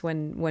react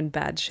when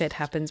bad shit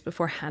happens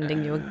before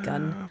handing you a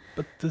gun.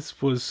 But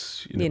this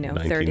was, You know,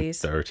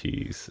 30s.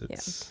 1930s.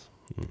 It's,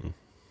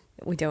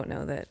 We don't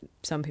know that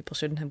some people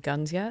shouldn't have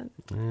guns yet.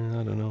 I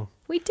don't know.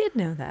 We did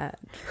know that.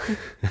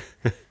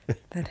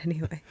 But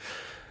anyway.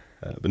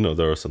 But no,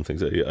 there are some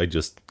things I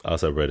just,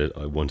 as I read it,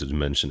 I wanted to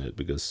mention it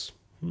because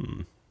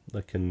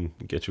that can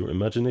get your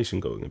imagination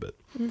going a bit.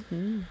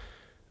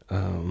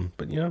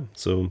 But yeah,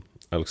 so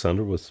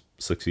Alexander was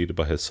succeeded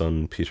by his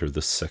son Peter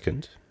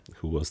II,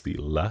 who was the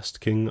last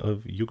king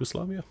of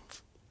Yugoslavia.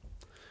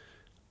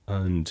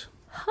 And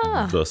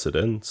thus it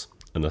ends.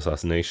 An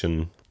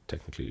assassination,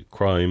 technically a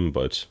crime,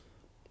 but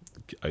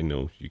I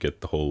know you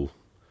get the whole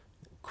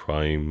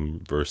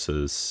crime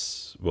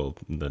versus, well,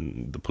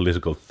 then the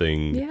political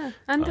thing. Yeah.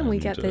 And then we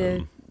get And,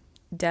 the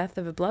death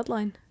of a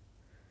bloodline.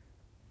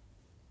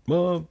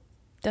 Well,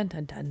 Dun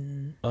dun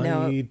dun. I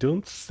No.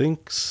 don't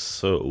think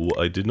so.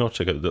 I did not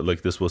check out.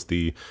 Like, this was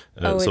the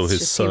so it's his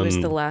just son. he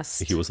was the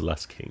last. He was the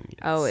last king. Yes.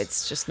 Oh,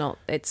 it's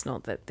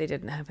not that they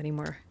didn't have any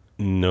more.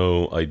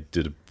 No, I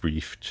did a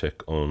brief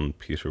check on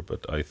Peter,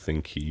 but I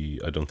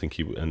don't think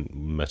he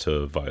met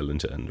a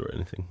violent end or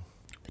anything.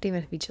 But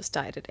even if he just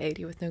died at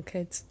 80 with no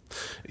kids.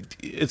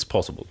 It's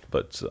possible,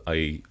 but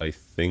I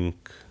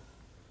think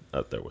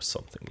that there was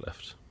something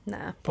left.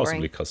 Nah, Possibly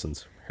boring.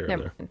 cousins here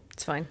Never and there. mind.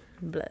 It's fine.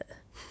 Blah.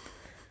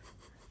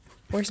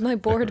 Where's my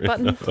board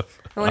button?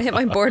 I want to hit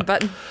my board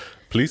button.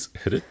 Please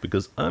hit it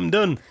because I'm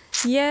done.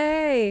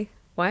 Yay!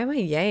 Why am I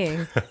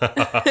yaying?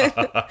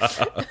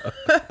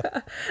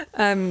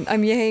 I'm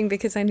yaying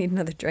because I need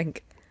another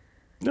drink.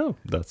 No,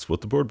 that's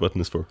what the board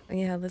button is for.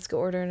 Yeah, let's go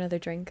order another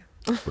drink.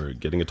 We're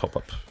getting a top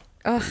up.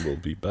 Ugh. And we'll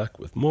be back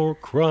with more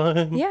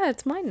crime. Yeah,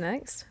 it's mine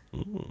next.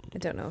 I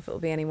don't know if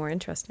it'll be any more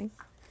interesting.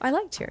 I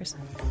like Cheers.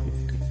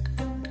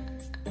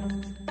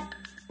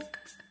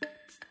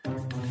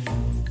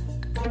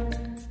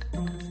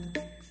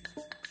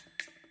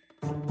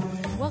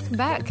 Welcome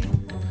back.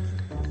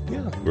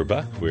 Yeah, we're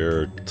back.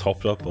 We're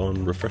topped up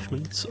on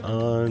refreshments,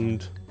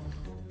 and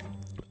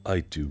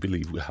I do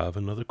believe we have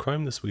another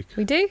crime this week.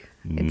 We do.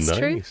 It's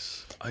true.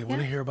 Nice. I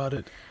want to Yeah. hear about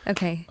it.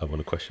 Okay. I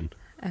want a question.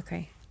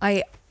 Okay.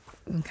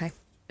 Okay.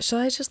 Shall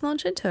I just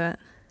launch into it?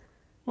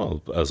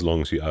 Well, as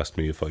long as you asked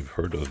me if I've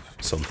heard of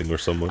something or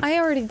someone. I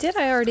already did.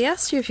 I already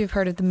asked you if you've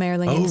heard of the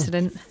Merling Oh.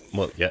 incident.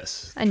 Well,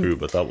 yes, And- true,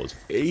 but that was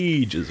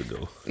ages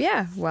ago.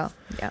 Yeah. Well,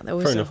 yeah, that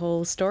was Fair a enough.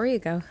 whole story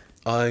ago.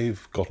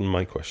 I've gotten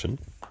my question,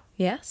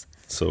 Yes.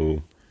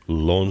 so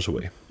launch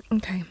away.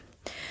 Okay.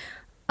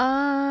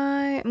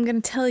 I am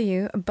going to tell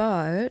you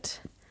about,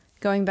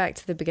 going back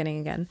to the beginning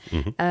again,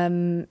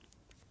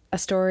 a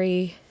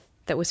story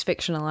that was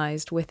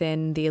fictionalized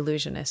within The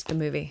Illusionist, the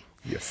movie.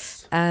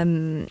 Yes.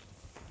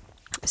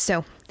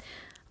 So,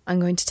 I'm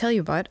going to tell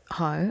you about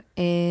how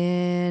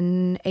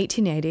in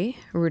 1880,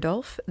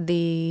 Rudolf,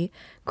 the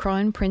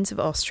Crown Prince of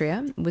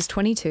Austria, was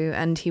 22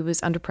 and he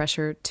was under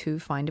pressure to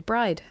find a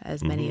bride,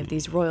 as many of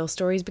these royal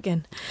stories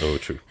begin. Oh,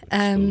 true. It's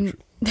so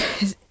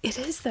true. It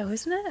is, though,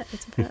 isn't it?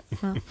 It's a bit,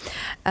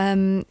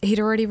 well. He'd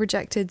already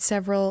rejected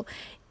several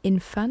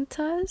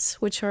infantas,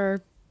 which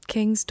are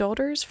king's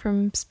daughters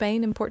from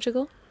Spain and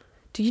Portugal.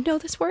 Do you know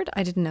this word?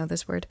 I didn't know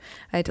this word.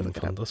 I had to look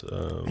it up.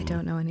 I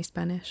don't know any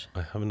Spanish.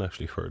 I haven't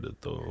actually heard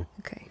it, though.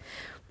 Okay.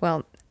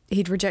 Well,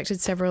 he'd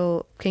rejected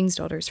several king's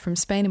daughters from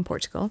Spain and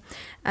Portugal,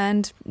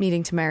 and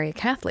needing to marry a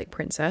Catholic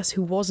princess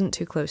who wasn't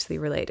too closely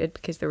related,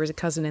 because there was a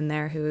cousin in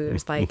there who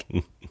was like,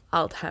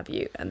 I'll have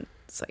you. And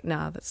it's like,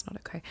 nah, that's not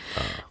okay.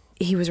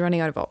 He was running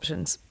out of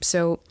options.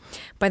 So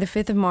by the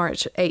 5th of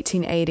March,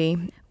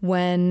 1880,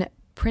 when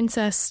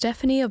Princess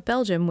Stephanie of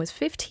Belgium was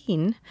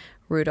 15,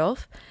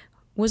 Rudolf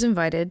was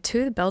invited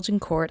to the Belgian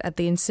court at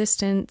the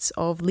insistence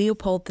of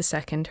Leopold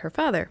II, her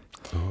father.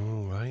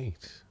 Oh, right.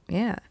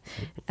 Yeah.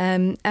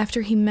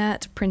 After he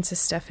met Princess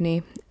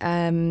Stephanie,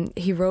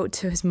 he wrote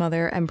to his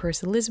mother,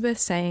 Empress Elizabeth,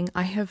 saying,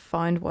 "I have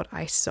found what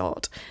I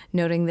sought,"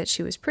 noting that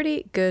she was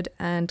pretty, good,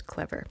 and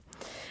clever.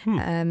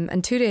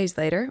 And 2 days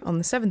later, on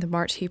the 7th of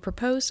March, he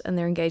proposed and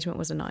their engagement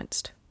was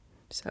announced.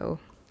 So,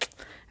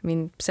 I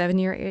mean,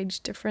 7-year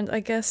age difference,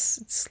 I guess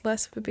it's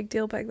less of a big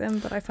deal back then,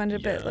 but I find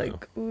it a bit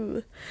like,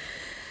 ooh.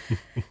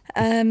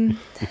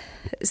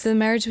 So the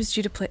marriage was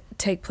due to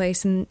take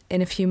place in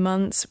a few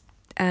months,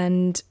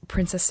 and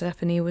Princess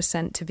Stephanie was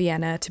sent to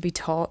Vienna to be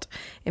taught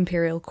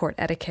imperial court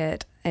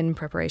etiquette in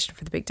preparation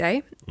for the big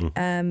day.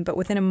 But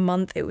within a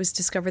month, it was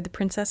discovered the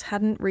princess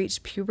hadn't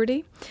reached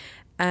puberty,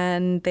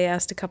 and they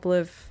asked a couple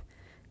of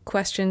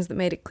questions that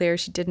made it clear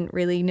she didn't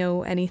really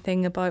know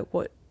anything about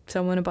what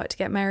someone about to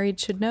get married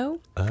should know.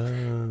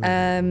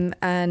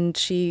 And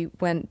she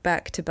went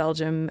back to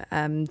Belgium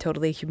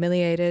totally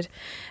humiliated.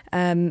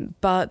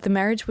 But the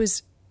marriage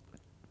was,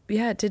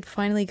 it did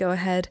finally go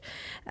ahead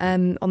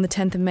on the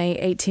 10th of May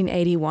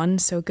 1881,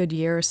 so a good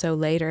year or so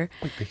later.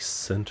 Like they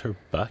sent her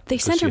back? They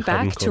sent her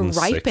back to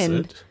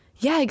ripen.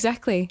 Yeah,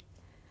 exactly.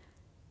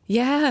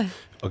 Yeah.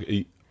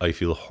 Okay, I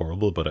feel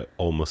horrible, but I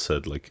almost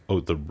said like, oh,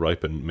 the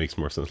ripen makes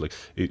more sense. Like,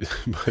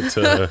 but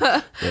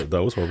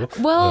that was horrible.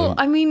 Well,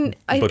 I mean,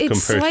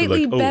 it's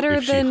slightly to like, better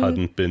if than. She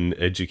hadn't been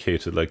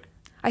educated, like.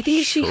 I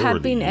think if she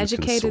had been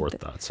educated, you can sort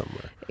that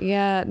somewhere.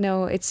 Yeah,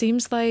 no, it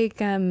seems like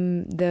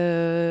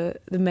the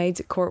maids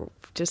at court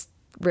just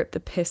ripped the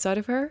piss out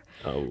of her.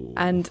 Oh.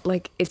 And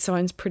like it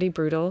sounds pretty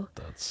brutal.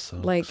 That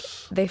sucks. Like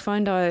they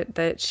found out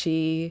that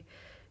she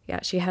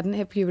hadn't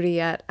hit puberty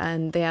yet,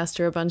 and they asked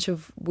her a bunch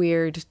of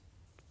weird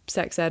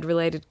sex ed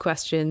related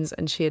questions,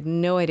 and she had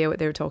no idea what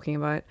they were talking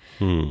about.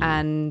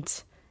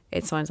 And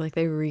it sounds like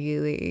they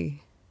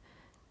really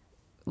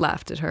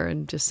laughed at her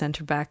and just sent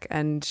her back,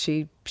 and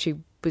she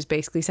was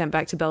basically sent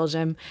back to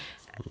Belgium.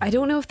 I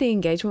don't know if the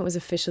engagement was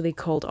officially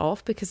called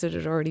off because it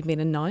had already been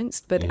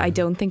announced, but I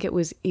don't think it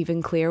was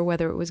even clear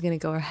whether it was going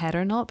to go ahead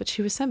or not. But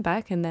she was sent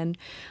back, and then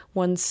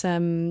once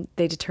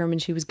they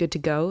determined she was good to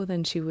go,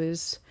 then she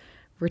was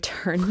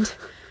returned.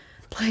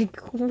 Like,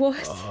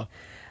 what?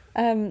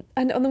 And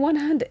on the one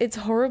hand, it's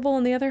horrible.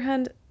 On the other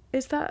hand,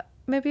 is that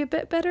maybe a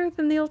bit better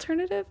than the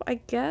alternative? I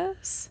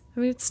guess.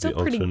 I mean, it's still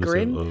pretty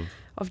grim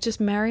of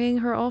just marrying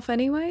her off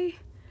anyway.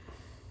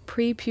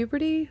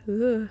 Pre-puberty?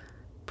 Ugh.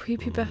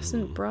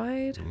 Prepubescent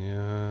bride?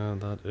 Yeah,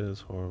 that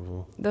is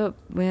horrible.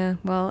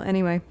 Well,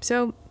 anyway.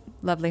 So,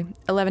 lovely.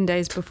 11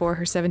 days before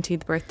her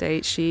 17th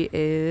birthday, she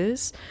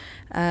is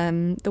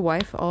the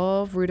wife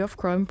of Rudolf,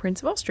 Crown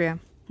Prince of Austria.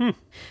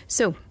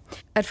 So,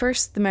 at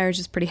first, the marriage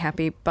was pretty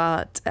happy,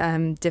 but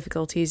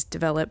difficulties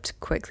developed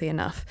quickly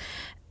enough.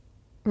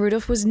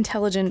 Rudolf was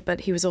intelligent,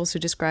 but he was also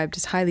described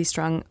as highly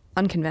strung,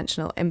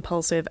 unconventional,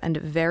 impulsive, and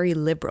very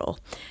liberal,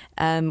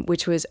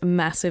 which was a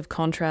massive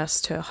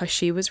contrast to how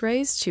she was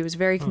raised. She was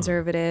very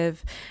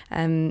conservative.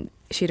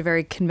 She had a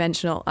very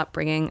conventional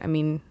upbringing. I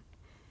mean,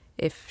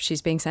 if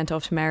she's being sent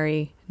off to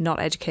marry, not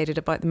educated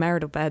about the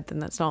marital bed, then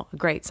that's not a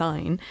great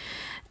sign.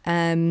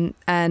 No,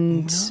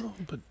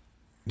 but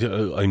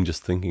yeah, I'm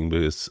just thinking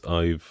because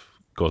I've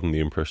gotten the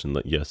impression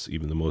that yes,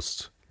 even the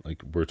most,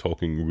 like, we're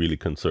talking really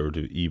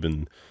conservative,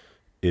 even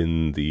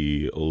in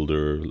the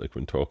older, like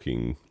when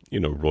talking,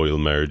 royal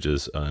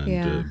marriages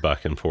and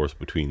back and forth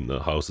between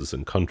the houses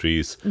and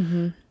countries,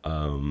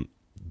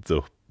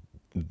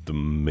 the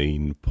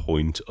main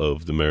point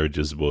of the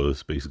marriages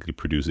was basically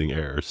producing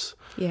heirs.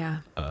 Yeah.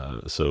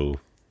 So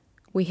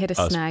we hit a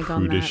snag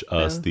on that. As prudish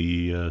as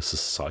the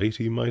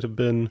society might have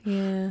been,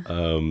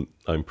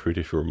 I'm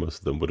pretty sure most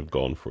of them would have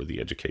gone for the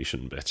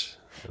education bit.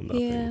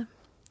 Yeah,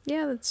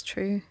 that's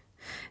true.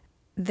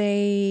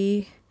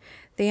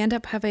 They end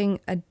up having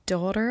a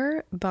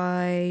daughter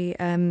by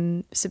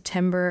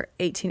September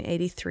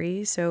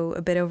 1883, so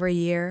a bit over a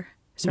year.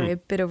 Sorry, a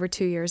bit over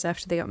 2 years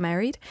after they got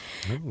married.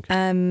 Oh,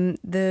 okay.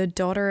 The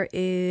daughter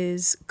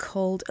is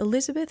called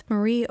Elizabeth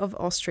Marie of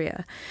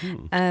Austria,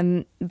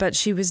 but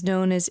she was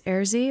known as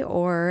Erzsé,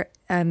 or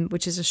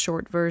which is a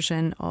short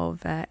version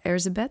of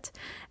Erzsébet,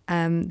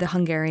 the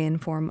Hungarian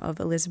form of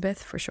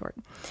Elizabeth for short.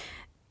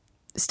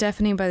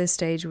 Stephanie, by this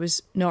stage,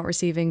 was not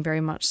receiving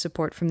very much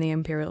support from the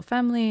imperial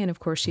family, and of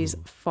course, she's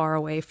far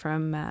away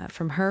from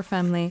her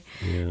family.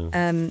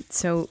 Yeah.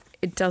 So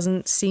it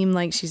doesn't seem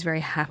like she's very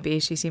happy.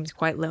 She seems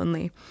quite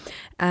lonely.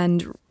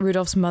 And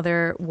Rudolph's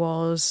mother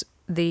was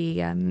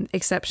the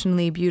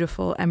exceptionally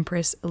beautiful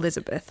Empress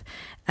Elizabeth.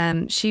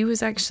 She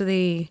was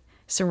actually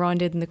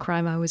surrounded in the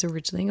crime I was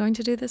originally going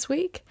to do this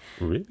week.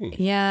 Really?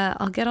 Yeah,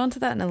 I'll get onto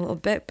that in a little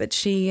bit. But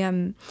she,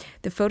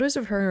 the photos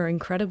of her are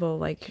incredible.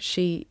 Like,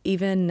 she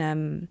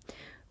even,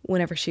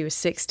 whenever she was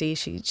 60,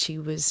 she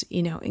was,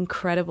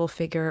 incredible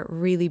figure,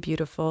 really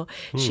beautiful.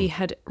 She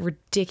had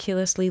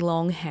ridiculously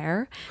long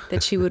hair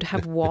that she would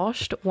have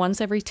washed once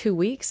every 2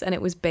 weeks, and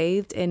it was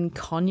bathed in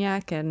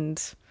cognac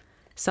and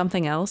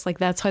something else. Like,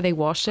 that's how they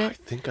washed it. I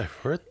think I've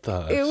heard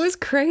that. It was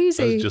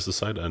crazy. That's just a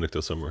side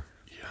anecdote somewhere.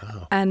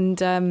 Wow.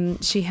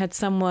 And she had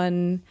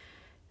someone,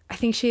 I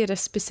think she had a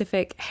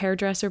specific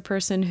hairdresser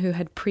person who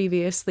had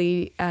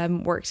previously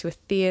worked with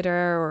theatre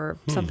or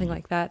something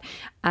like that.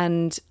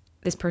 And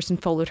this person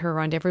followed her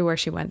around everywhere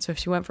she went. So if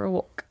she went for a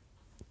walk,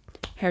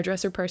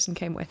 hairdresser person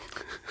came with.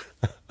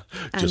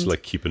 Just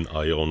like keep an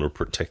eye on or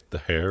protect the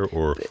hair,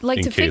 or like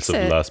in to case fix of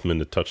it. last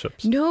minute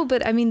touch-ups. No,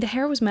 but I mean, the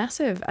hair was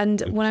massive.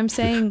 And when I'm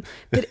saying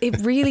that it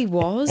really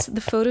was,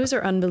 the photos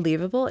are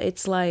unbelievable.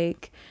 It's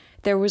like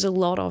there was a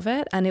lot of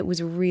it and it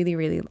was really,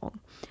 really long.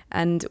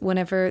 And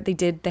whenever they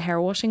did the hair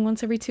washing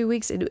once every 2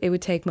 weeks, it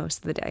would take most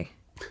of the day.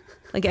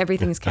 Like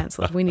everything's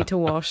cancelled. We need to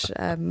wash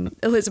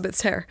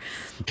Elizabeth's hair.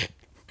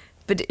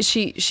 But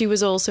she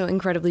was also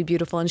incredibly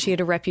beautiful, and she had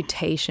a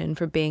reputation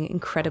for being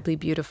incredibly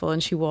beautiful,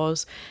 and she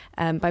was,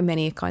 by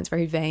many accounts,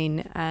 very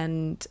vain.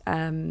 And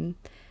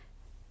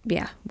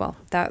yeah, well,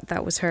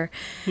 that was her.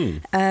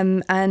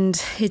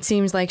 And it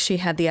seems like she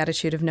had the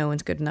attitude of no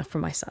one's good enough for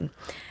my son.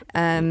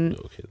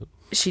 Okay, then.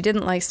 She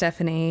didn't like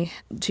Stephanie.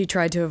 She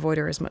tried to avoid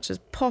her as much as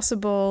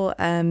possible.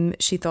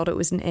 She thought it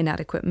was an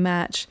inadequate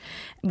match.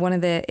 One of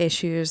the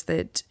issues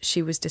that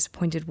she was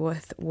disappointed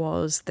with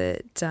was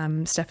that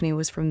Stephanie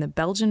was from the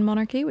Belgian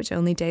monarchy, which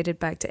only dated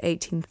back to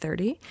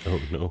 1830. Oh,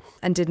 no.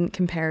 And didn't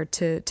compare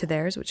to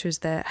theirs, which was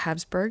the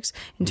Habsburgs,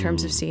 in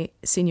terms of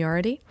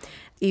seniority.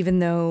 Even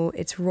though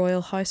its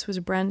royal house was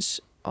a branch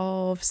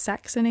of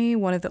Saxony,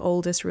 one of the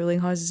oldest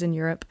ruling houses in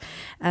Europe.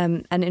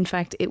 And in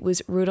fact, it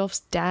was Rudolph's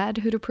dad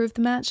who'd approved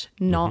the match,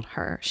 not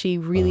her. She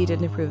really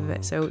didn't approve of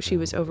it. So she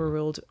was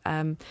overruled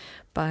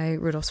by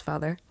Rudolph's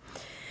father.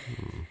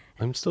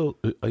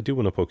 I do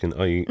want to poke in.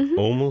 I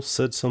almost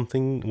said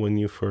something when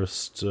you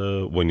first,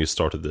 when you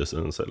started this,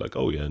 and said like,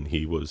 oh yeah, and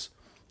he was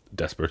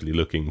desperately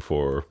looking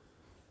for,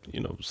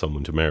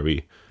 someone to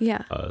marry,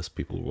 as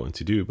people want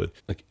to do. But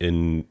like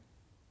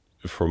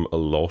from a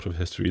lot of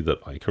history that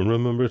I can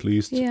remember, at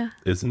least,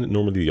 isn't it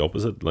normally the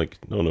opposite? Like,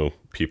 no,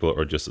 people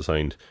are just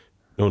assigned,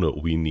 no,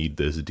 we need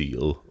this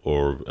deal,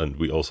 and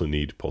we also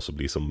need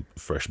possibly some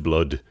fresh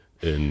blood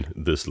in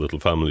this little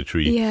family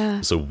tree.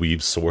 Yeah. So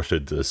we've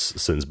sorted this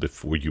since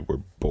before you were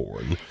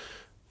born.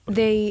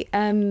 There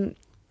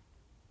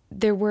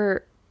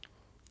were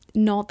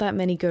not that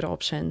many good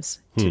options,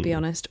 to be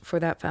honest,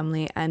 for that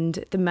family.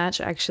 And the match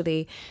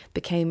actually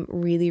became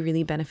really,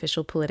 really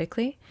beneficial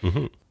politically.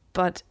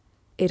 But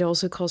it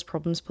also caused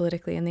problems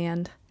politically in the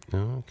end. Oh,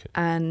 okay.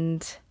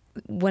 And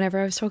whenever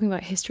I was talking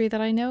about history that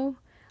I know,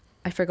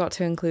 I forgot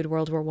to include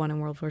World War I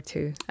and World War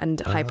II and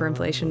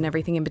hyperinflation and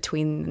everything in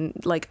between.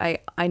 And like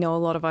I know a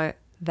lot about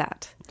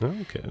that. Oh,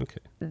 okay.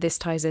 This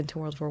ties into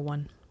World War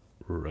I.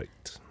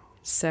 Right.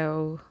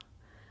 So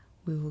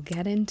we will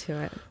get into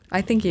it.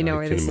 I think you know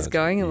where this is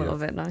going a little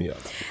bit now. Yeah.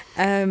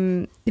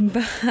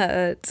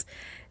 But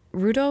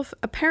Rudolph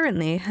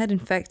apparently had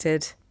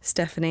infected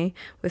Stephanie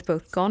with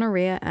both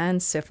gonorrhea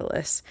and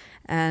syphilis,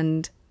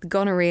 and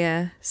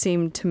gonorrhea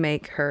seemed to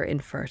make her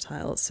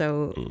infertile.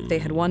 So they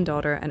had one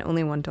daughter and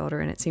only one daughter,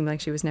 and it seemed like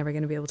she was never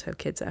going to be able to have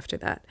kids after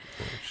that.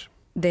 Gosh.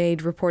 They'd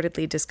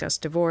reportedly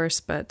discussed divorce,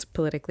 but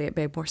politically it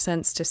made more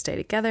sense to stay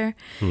together.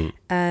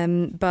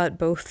 But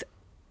both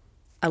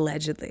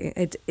allegedly,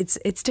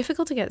 it's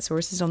difficult to get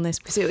sources on this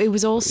because it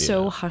was all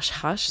so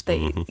hush-hush that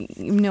you have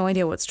no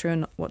idea what's true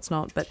and what's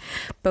not. But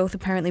both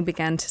apparently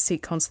began to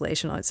seek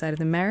consolation outside of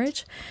the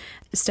marriage.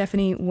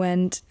 Stephanie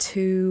went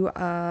to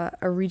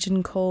a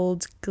region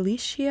called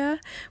Galicia,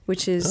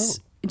 which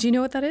is... Do you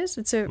know what that is?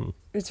 It's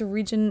a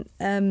region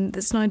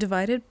that's now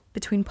divided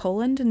between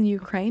Poland and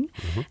Ukraine.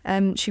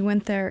 She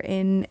went there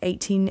in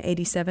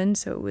 1887,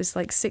 so it was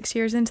like 6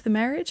 years into the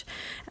marriage.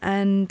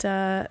 And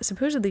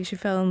supposedly she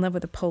fell in love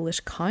with a Polish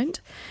count.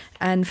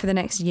 And for the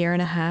next year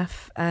and a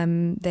half,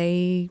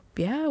 they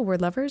were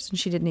lovers. And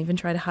she didn't even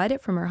try to hide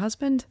it from her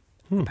husband,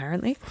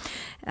 apparently.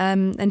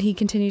 And he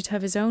continued to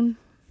have his own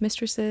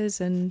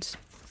mistresses and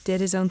did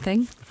his own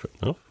thing. Fair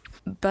enough.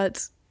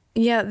 But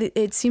yeah,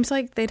 it seems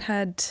like they'd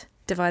had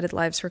divided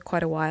lives for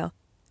quite a while.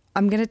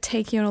 I'm going to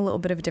take you on a little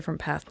bit of a different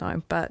path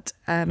now, but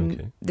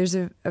there's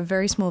a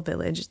very small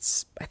village.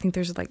 I think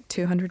there's like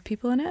 200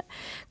 people in it,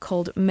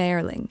 called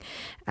Merling,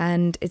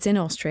 and it's in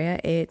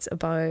Austria. It's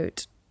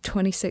about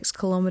 26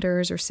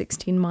 kilometers or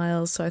 16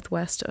 miles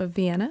southwest of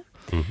Vienna.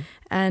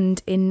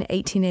 And in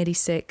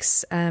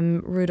 1886,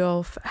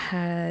 Rudolph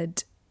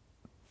had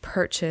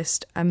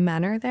purchased a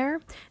manor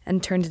there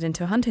and turned it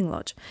into a hunting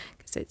lodge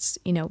because it's,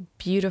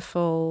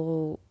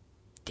 beautiful.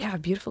 Yeah,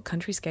 beautiful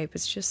countryscape.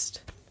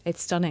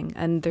 It's stunning,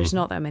 and there's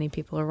not that many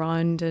people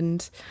around,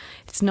 and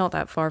it's not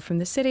that far from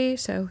the city.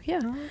 So yeah.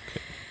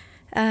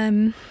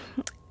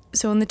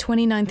 So on the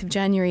 29th of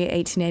January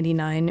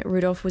 1889,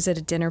 Rudolph was at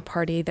a dinner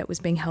party that was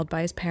being held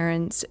by his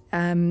parents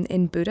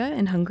in Buda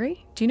in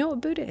Hungary. Do you know what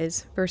Buda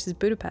is versus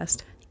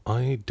Budapest?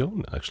 I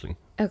don't actually.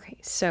 Okay,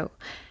 so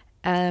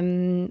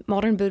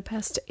modern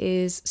Budapest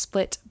is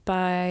split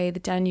by the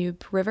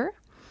Danube River.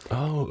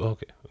 Oh,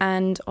 okay.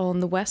 And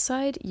on the west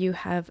side, you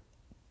have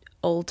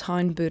Old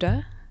Town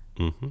Buda,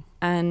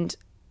 and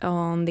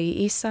on the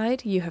east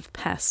side, you have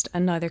Pest,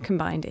 and now they're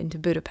combined into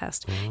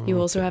Budapest. You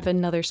also have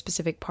another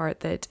specific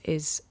part that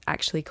is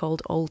actually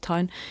called Old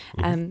Town,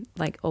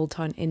 like Old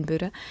Town in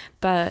Buda.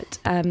 But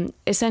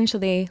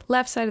essentially,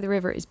 left side of the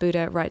river is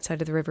Buda, right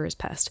side of the river is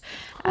Pest.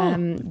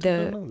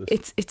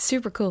 It's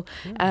super cool.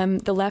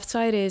 The left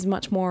side is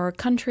much more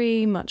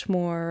country, much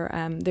more.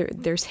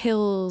 There's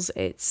hills.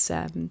 It's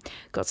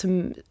got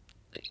some.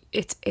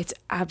 It's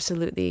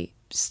absolutely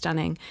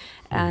stunning.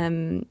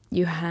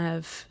 You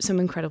have some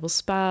incredible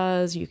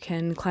spas. You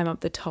can climb up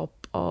the top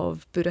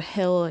of Buda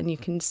Hill and you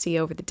can see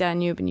over the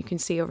Danube and you can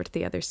see over to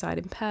the other side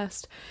in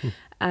Pest.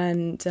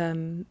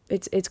 And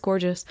it's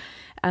gorgeous.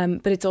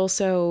 But it's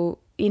also,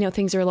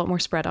 things are a lot more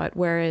spread out,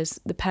 whereas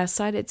the Pest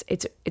side,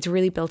 it's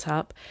really built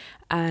up,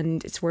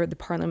 and it's where the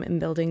Parliament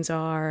buildings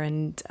are,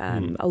 and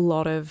a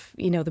lot of,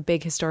 the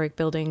big historic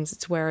buildings.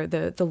 It's where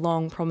the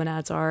long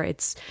promenades are.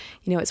 It's,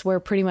 it's where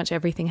pretty much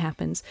everything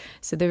happens.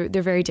 So they're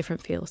very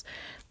different feels.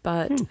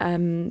 But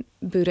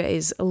Buda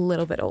is a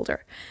little bit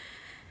older.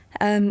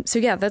 So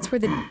yeah, that's where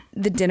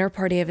the dinner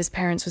party of his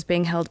parents was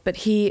being held. But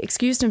he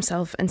excused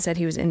himself and said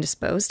he was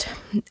indisposed.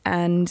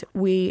 And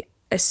we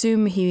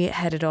assume he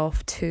headed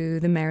off to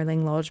the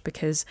Merling Lodge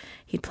because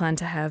he'd planned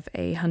to have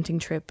a hunting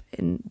trip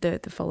in the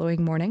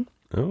following morning.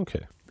 Oh,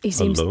 okay. He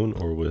seems alone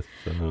or with...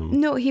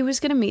 No, he was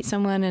going to meet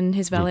someone and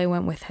his valet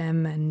went with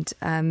him. And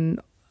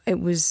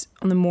it was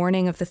on the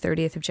morning of the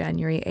 30th of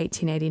January,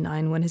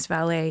 1889, when his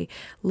valet,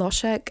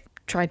 Loschek,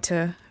 tried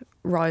to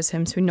rouse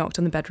him. So he knocked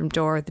on the bedroom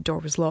door. The door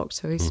was locked.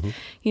 So he's,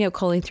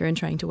 calling through and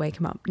trying to wake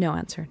him up. No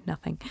answer,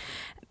 nothing.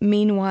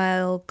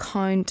 Meanwhile,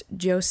 Count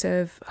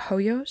Joseph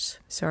Hoyos,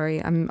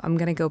 sorry, I'm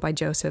going to go by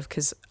Joseph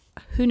because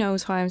who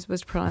knows how I'm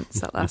supposed to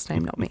pronounce that last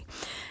name, not me.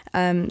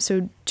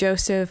 So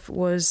Joseph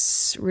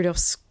was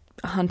Rudolph's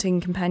hunting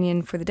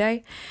companion for the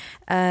day.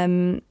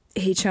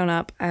 He'd shown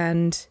up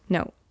and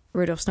no,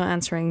 Rudolph's not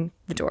answering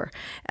the door.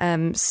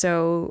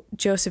 So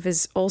Joseph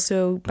is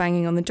also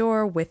banging on the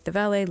door with the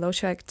valet,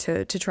 Loschek,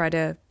 to try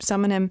to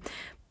summon him.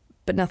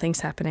 But nothing's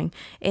happening.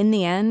 In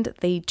the end,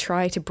 they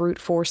try to brute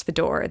force the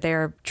door.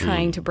 They're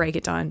trying to break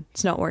it down.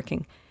 It's not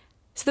working.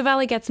 So the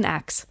valet gets an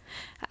axe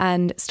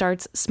and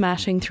starts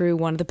smashing through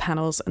one of the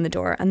panels on the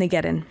door, and they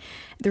get in.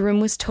 The room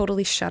was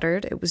totally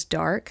shuttered. It was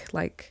dark,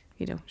 like,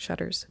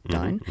 shutters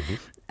down.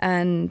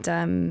 And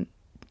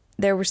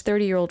there was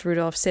 30-year-old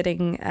Rudolph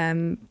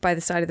sitting by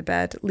the side of the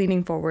bed,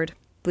 leaning forward,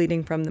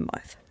 bleeding from the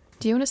mouth.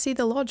 Do you want to see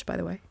the lodge, by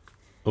the way?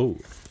 Oh,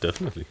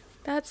 definitely.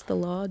 That's the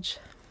lodge.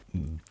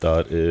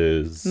 That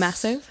is...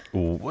 massive.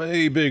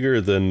 Way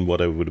bigger than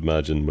what I would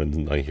imagine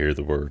when I hear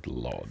the word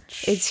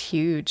lodge. It's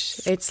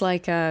huge. It's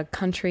like a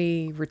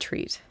country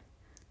retreat.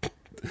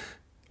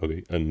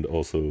 Okay, and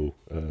also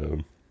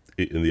in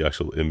the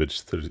actual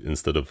image,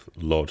 instead of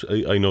lodge,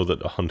 I know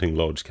that a hunting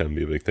lodge can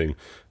be a big thing.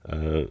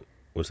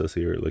 What's that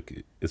here?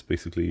 Like, it's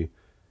basically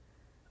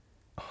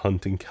a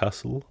hunting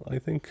castle, I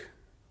think,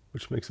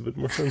 which makes a bit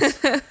more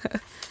sense.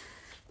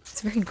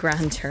 It's a very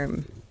grand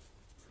term.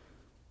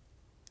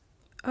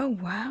 Oh,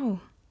 wow.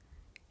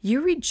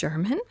 You read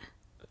German?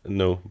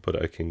 No, but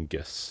I can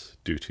guess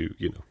due to,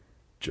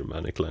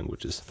 Germanic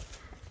languages.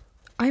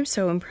 I'm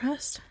so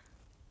impressed.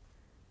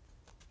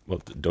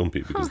 Well, don't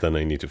be, because then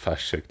I need to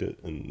fact check it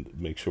and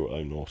make sure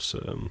I'm not...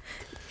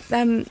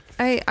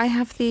 I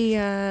have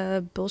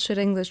the bullshit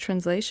English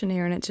translation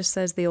here, and it just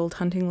says the old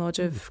hunting lodge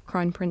of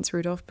Crown Prince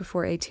Rudolph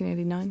before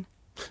 1889.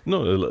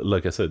 No,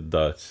 like I said,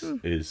 that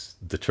is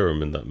the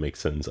term, and that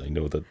makes sense. I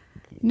know that.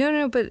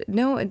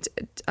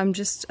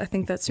 I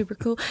think that's super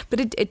cool. But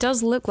it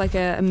does look like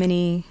a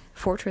mini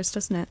fortress,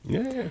 doesn't it?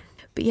 Yeah.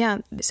 But yeah,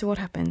 so what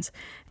happens?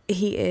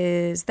 He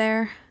is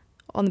there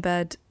on the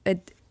bed.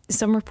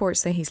 Some reports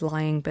say he's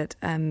lying, but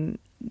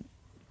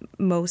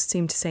most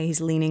seem to say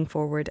he's leaning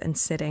forward and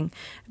sitting,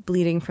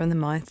 bleeding from the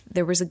mouth.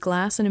 There was a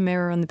glass and a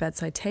mirror on the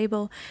bedside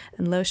table,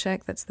 and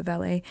Loschek, that's the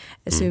valet,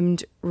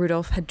 assumed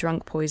Rudolph had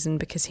drunk poison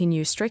because he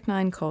knew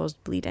strychnine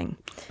caused bleeding.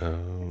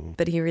 Oh.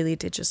 But he really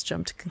did just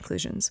jump to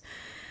conclusions.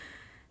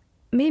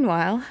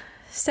 Meanwhile,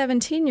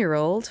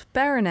 17-year-old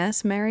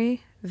Baroness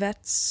Mary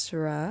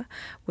Vetsera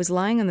was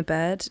lying on the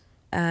bed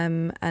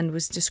and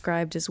was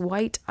described as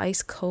white,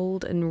 ice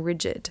cold and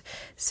rigid.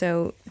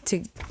 So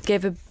to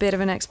give a bit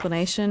of an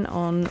explanation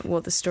on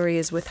what the story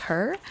is with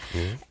her,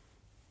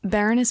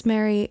 Baroness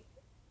Mary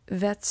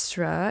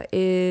Vetsera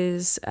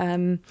is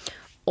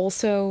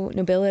also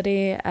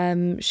nobility.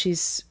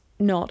 She's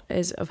not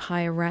as of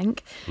high a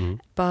rank,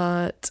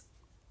 but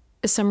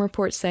some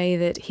reports say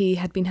that he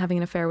had been having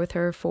an affair with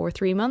her for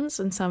 3 months,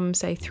 and some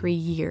say 3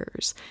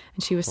 years.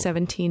 And she was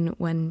 17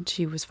 when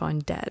she was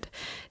found dead.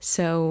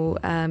 So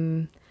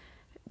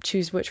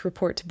choose which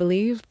report to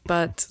believe.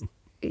 But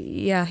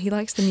yeah, he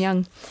likes them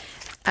young.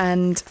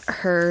 And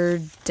her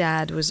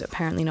dad was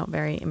apparently not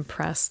very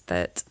impressed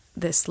that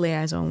this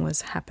liaison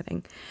was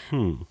happening.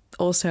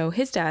 also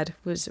his dad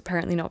was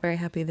apparently not very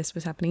happy this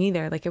was happening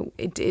either. Like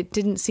it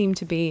didn't seem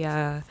to be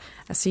a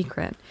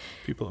secret.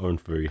 People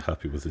aren't very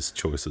happy with his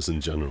choices in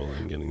general.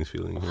 I'm getting this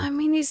feeling. I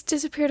mean, he's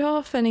disappeared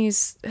off and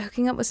he's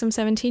hooking up with some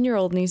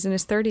 17-year-old and he's in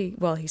his 30.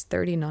 Well, he's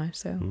 30 now,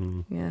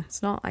 so yeah,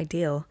 it's not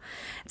ideal.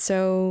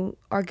 So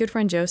our good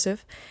friend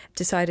Joseph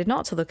decided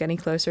not to look any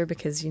closer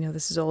because,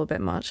 this is all a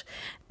bit much.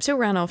 So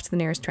ran off to the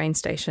nearest train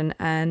station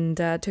and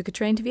took a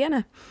train to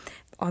Vienna.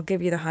 I'll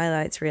give you the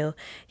highlights reel.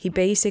 He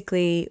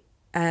basically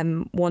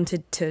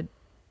wanted to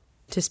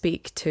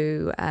speak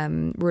to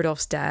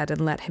Rudolph's dad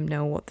and let him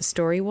know what the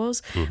story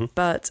was.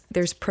 But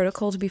there's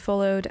protocol to be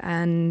followed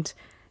and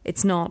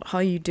it's not how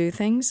you do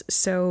things.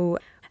 So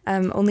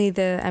only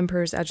the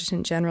Emperor's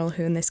Adjutant General,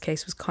 who in this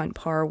case was Count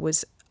Parr,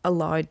 was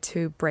allowed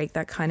to break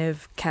that kind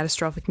of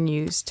catastrophic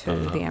news to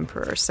the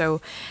Emperor.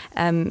 So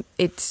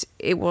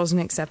it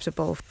wasn't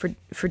acceptable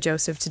for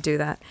Joseph to do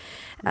that.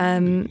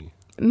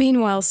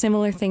 Meanwhile,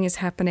 similar thing is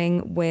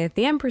happening with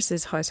the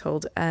Empress's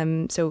household.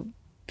 So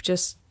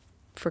just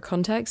for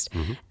context,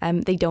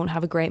 they don't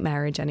have a great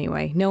marriage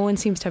anyway. No one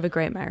seems to have a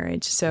great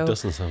marriage. So it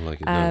doesn't sound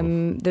like it.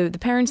 No. The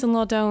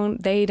parents-in-law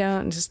don't, they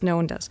don't, just no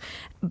one does.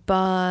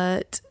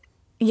 But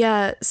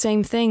yeah,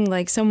 same thing.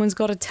 Like someone's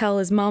got to tell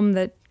his mum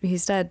that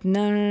he's dead.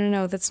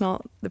 No, that's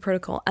not the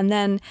protocol. And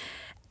then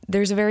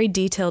there's a very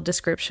detailed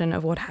description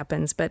of what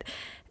happens. But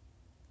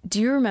do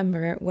you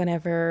remember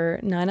whenever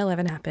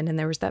 9/11 happened and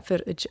there was that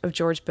footage of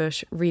George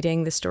Bush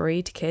reading the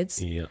story to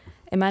kids? Yeah.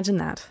 Imagine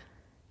that.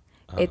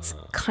 It's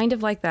kind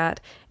of like that,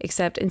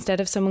 except instead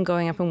of someone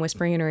going up and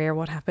whispering in her ear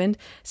what happened,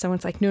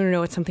 someone's like,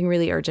 no, it's something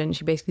really urgent.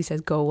 She basically says,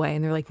 go away.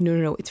 And they're like,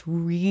 no, it's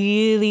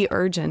really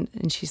urgent.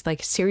 And she's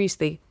like,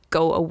 seriously,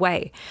 go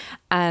away.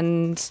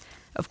 And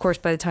of course,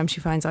 by the time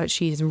she finds out,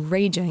 she's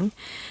raging.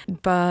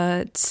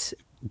 But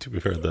to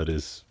be fair, that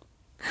is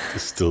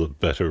still a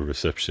better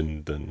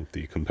reception than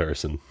the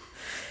comparison.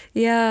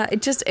 Yeah,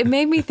 it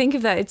made me think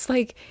of that. It's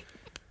like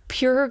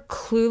pure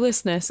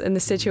cluelessness in the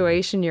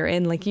situation you're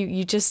in. Like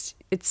you just,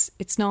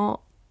 it's not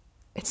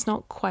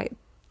quite,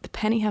 the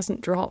penny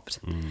hasn't dropped.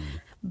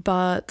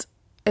 But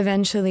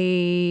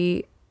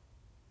eventually,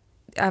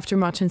 after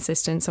much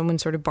insistence, someone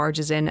sort of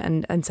barges in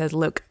and says,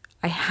 look,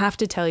 I have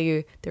to tell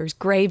you, there's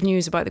grave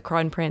news about the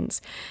Crown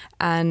Prince.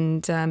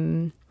 And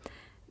and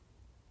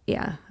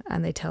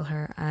they tell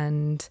her,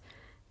 and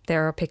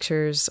there are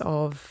pictures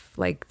of,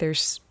 like,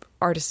 there's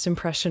artist's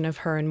impression of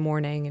her in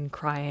mourning and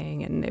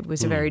crying, and it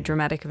was a very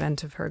dramatic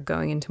event of her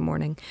going into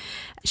mourning.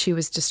 She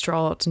was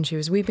distraught and she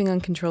was weeping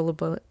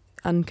uncontrollably,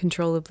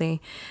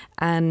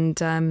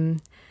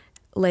 and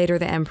later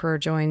the Emperor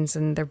joins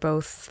and they're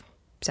both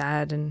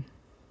sad and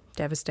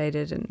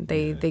devastated, and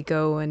they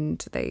go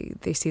and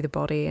they see the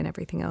body and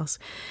everything else.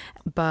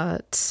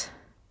 But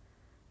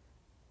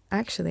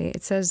actually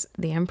it says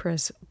the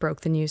Empress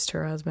broke the news to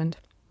her husband,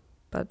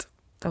 but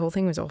the whole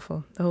thing was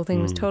awful. The whole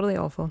thing was totally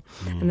awful.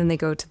 And then they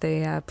go to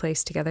the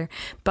place together.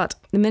 But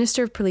the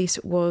Minister of Police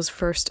was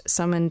first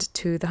summoned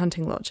to the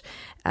hunting lodge.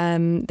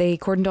 They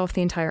cordoned off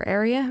the entire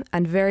area,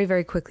 and very,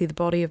 very quickly the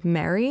body of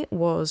Mary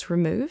was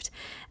removed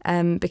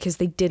because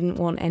they didn't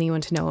want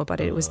anyone to know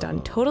about it. It was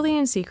done totally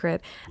in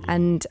secret,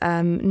 and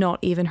not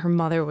even her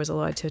mother was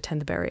allowed to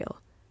attend the burial.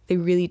 They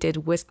really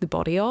did whisk the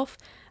body off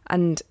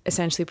and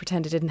essentially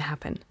pretend it didn't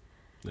happen.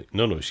 Like,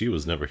 no, she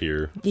was never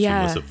here.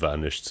 Yeah. She must have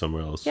vanished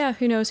somewhere else. Yeah,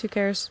 who knows? Who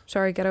cares?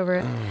 Sorry, get over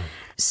it.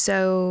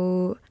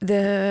 So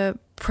the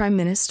Prime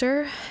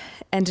Minister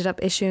ended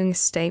up issuing a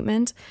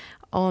statement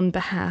on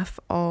behalf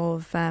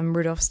of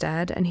Rudolph's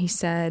dad, and he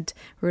said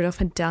Rudolph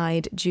had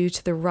died due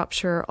to the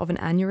rupture of an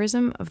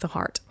aneurysm of the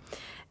heart,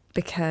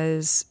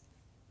 because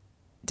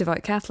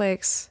devout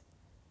Catholics,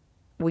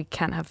 we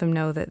can't have them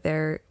know that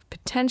there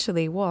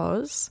potentially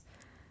was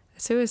a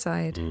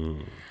suicide.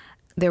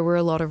 There were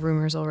a lot of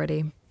rumours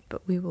already,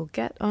 but we will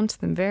get onto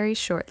them very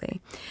shortly.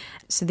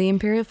 So the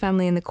imperial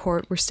family and the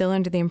court were still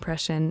under the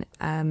impression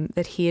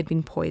that he had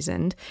been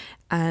poisoned,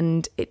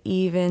 and it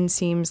even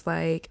seems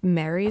like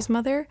Mary's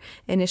mother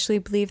initially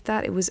believed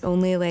that. It was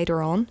only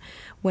later on,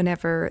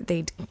 whenever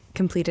they'd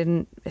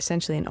completed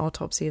essentially an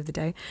autopsy of the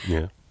day,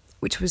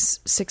 which was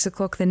 6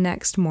 o'clock the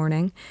next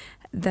morning,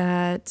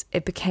 that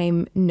it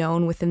became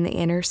known within the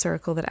inner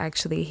circle that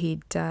actually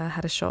he'd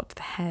had a shot to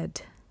the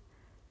head.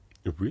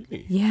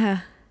 Really?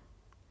 Yeah.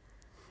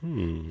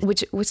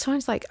 Which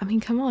sounds like, I mean,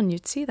 come on,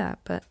 you'd see that,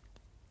 but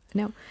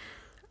no.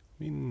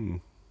 I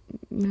mean,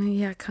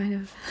 yeah, kind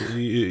of.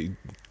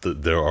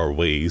 There are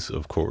ways,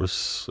 of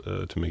course,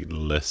 to make it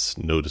less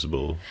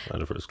noticeable at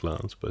a first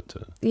glance, but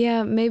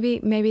yeah,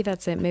 maybe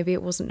that's it. Maybe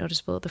it wasn't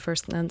noticeable at the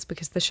first glance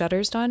because the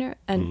shutters down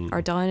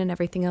are down and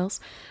everything else.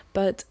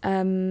 But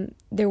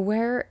there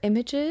were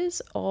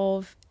images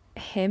of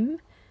him,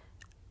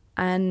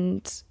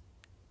 and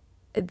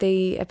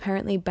they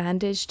apparently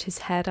bandaged his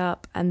head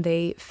up and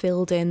they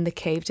filled in the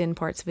caved in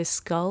parts of his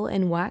skull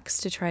in wax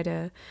to try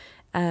to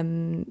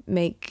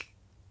make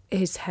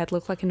his head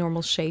look like a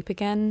normal shape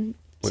again.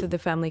 So the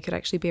family could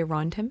actually be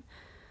around him.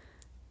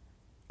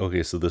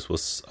 Okay, so this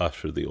was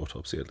after the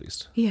autopsy at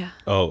least. Yeah.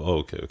 Oh,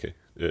 okay.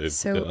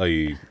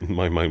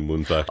 My mind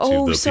went back to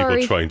Oh, the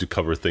sorry. people trying to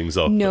cover things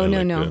up. No, and, no,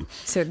 like, no.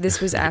 So this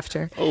was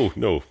after. oh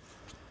no,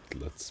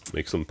 let's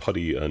make some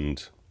putty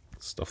and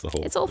stuff the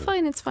whole. It's all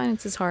fine. It's fine.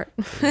 It's his heart.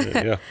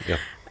 Yeah.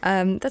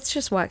 That's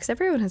just wax.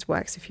 Everyone has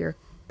wax if you're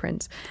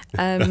Prince.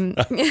 But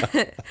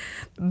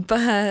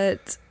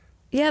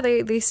yeah,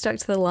 they stuck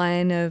to the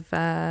line of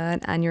an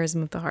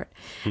aneurysm of the heart.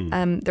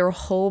 There were a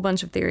whole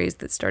bunch of theories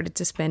that started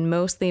to spin,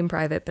 mostly in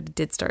private, but it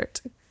did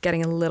start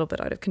getting a little bit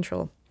out of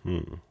control.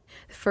 The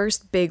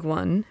first big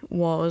one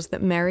was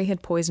that Mary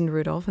had poisoned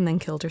Rudolph and then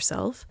killed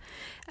herself.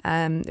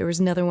 There was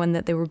another one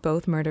that they were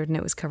both murdered and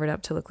it was covered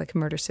up to look like a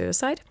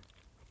murder-suicide.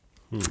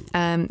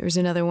 There was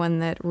another one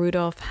that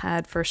Rudolph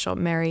had first shot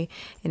Mary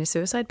in a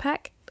suicide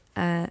pact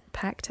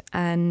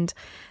and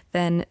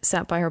then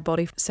sat by her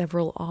body for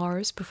several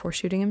hours before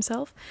shooting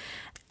himself.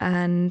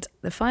 And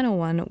the final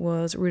one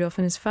was Rudolph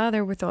and his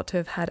father were thought to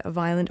have had a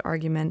violent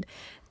argument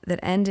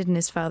that ended in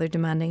his father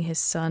demanding his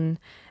son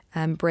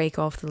break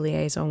off the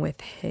liaison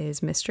with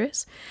his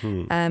mistress.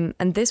 And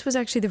this was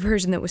actually the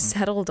version that was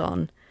settled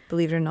on,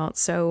 believe it or not.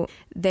 So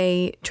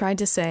they tried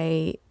to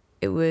say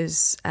it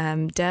was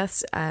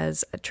deaths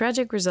as a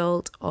tragic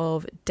result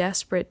of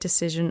desperate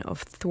decision of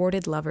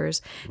thwarted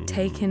lovers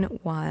taken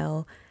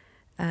while,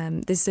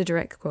 this is a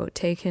direct quote,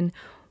 taken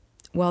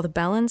while the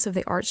balance of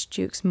the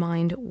Archduke's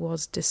mind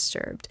was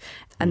disturbed.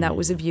 And that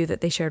was a view that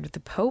they shared with the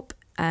Pope.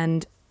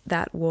 And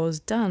that was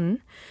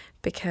done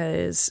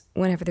because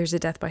whenever there's a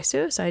death by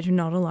suicide, you're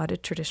not allowed a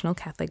traditional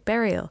Catholic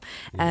burial.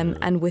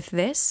 And with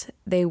this,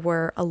 they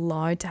were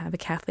allowed to have a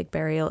Catholic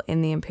burial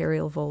in the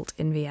Imperial Vault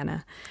in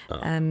Vienna.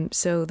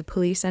 So the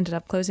police ended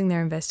up closing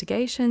their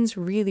investigations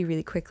really,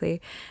 really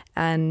quickly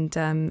and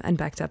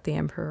backed up the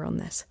Emperor on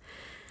this.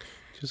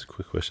 Just a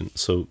quick question.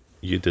 So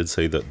you did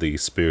say that they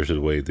spirited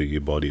away the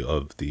body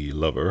of the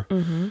lover,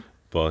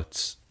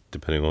 but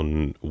depending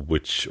on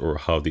which or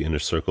how the inner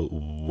circle,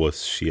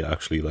 was she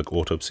actually like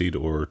autopsied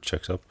or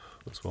checked up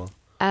as well?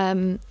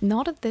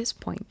 Not at this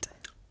point.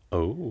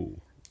 Oh.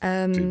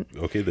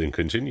 Okay, then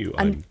continue.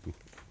 I'm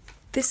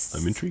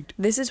intrigued.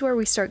 This is where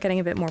we start getting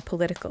a bit more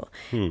political.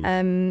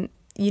 You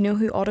know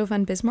who Otto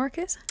von Bismarck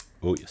is?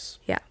 Oh, yes.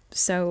 Yeah.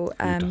 So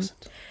Who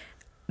doesn't?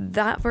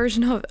 that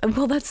version of,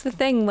 well, that's the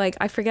thing. Like,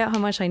 I forget how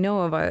much I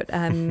know about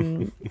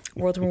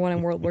World War I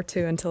and World War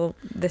II until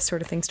this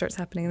sort of thing starts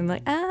happening. And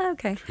I'm like,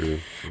 okay. True.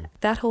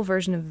 That whole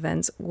version of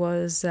events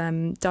was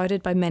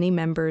doubted by many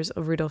members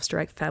of Rudolph's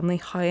direct family.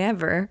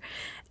 However,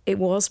 it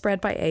was spread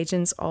by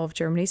agents of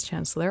Germany's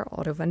Chancellor,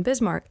 Otto von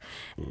Bismarck.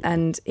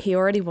 And he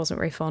already wasn't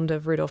very fond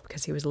of Rudolph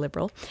because he was a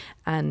liberal.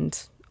 And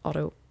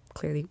Otto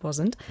clearly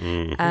wasn't.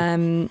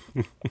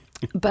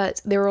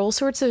 But there were all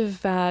sorts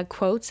of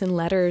quotes and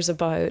letters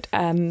about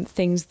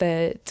things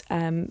that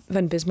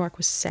von Bismarck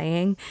was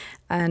saying.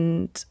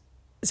 And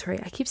sorry,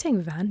 I keep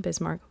saying von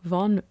Bismarck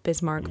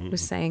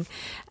was saying.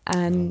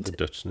 And the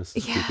Dutchness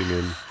is creeping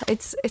in.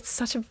 It's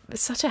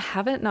such a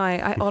habit now.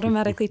 I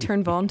automatically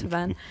turn von to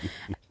van.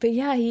 But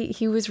yeah,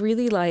 he was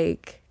really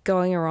like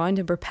going around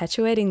and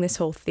perpetuating this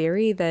whole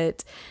theory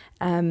that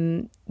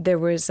there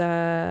was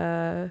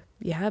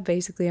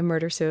basically a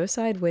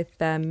murder-suicide with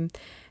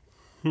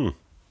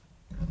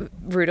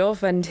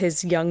Rudolph and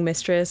his young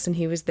mistress, and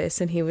he was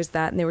this and he was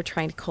that, and they were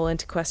trying to call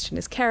into question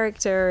his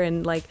character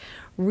and like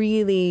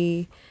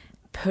really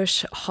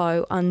push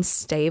how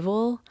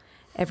unstable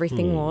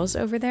everything was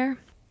over there.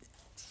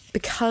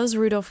 Because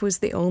Rudolph was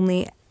the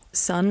only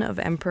son of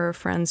Emperor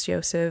Franz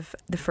Joseph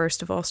I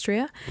of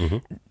Austria,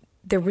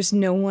 there was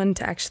no one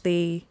to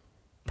actually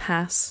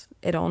pass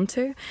it on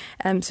to.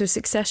 So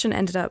succession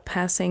ended up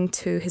passing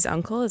to his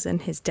uncle, as in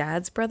his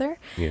dad's brother.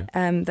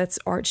 That's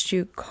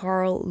Archduke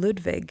Karl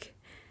Ludwig.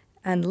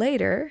 And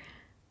later,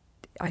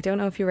 I don't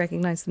know if you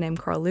recognize the name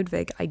Karl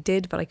Ludwig. I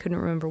did, but I couldn't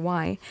remember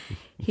why.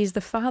 He's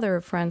the father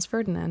of Franz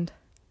Ferdinand.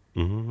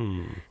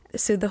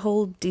 So the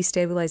whole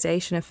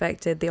destabilization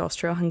affected the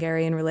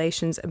Austro-Hungarian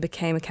relations and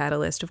became a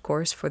catalyst, of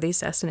course, for the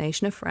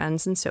assassination of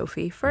Franz and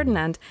Sophie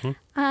Ferdinand.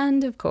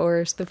 And, of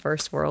course, the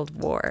First World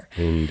War.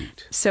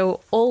 Indeed. So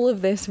all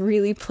of this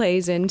really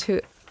plays into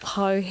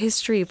how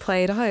history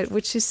played out,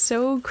 which is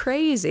so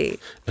crazy.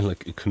 And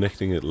like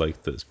connecting it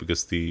like this,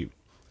 because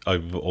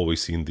I've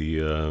always seen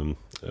the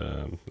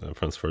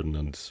Franz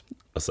Ferdinand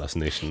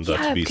assassination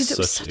that to be because it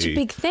was such a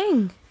big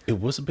thing. It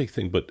was a big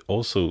thing, but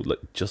also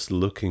like just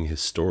looking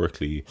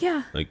historically,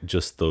 like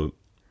just the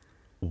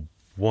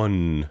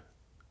one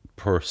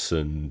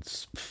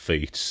person's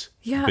fate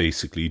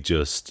basically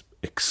just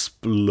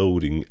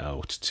exploding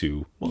out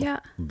to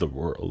the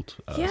world,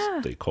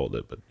 as they called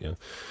it. But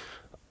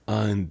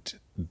and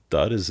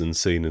that is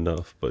insane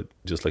enough. But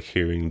just like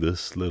hearing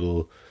this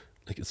little,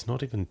 like it's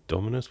not even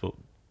dominoes, but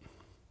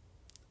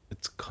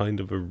it's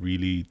kind of a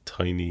really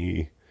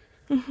tiny,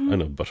 I don't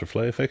know,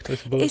 butterfly effect, I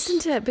suppose.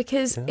 Isn't it?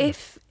 Because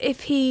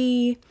if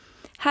he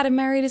had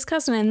married his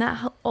cousin and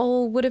that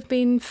all would have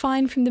been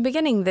fine from the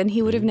beginning. Then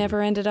he would have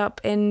never ended up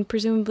in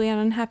presumably an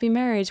unhappy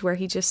marriage where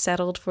he just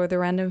settled for the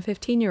random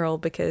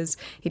 15-year-old because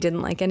he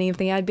didn't like any of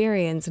the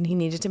Iberians and he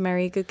needed to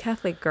marry a good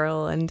Catholic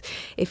girl. And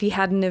if he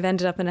hadn't have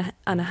ended up in an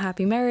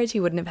unhappy marriage, he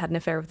wouldn't have had an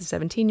affair with the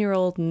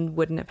 17-year-old and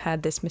wouldn't have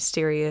had this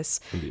mysterious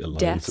And the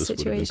death alliances would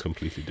have been situation.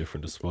 completely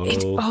different as well.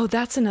 Oh,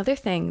 that's another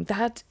thing.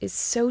 That is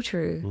so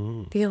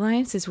true. The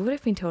alliances would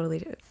have been totally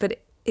different.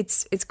 But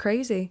it's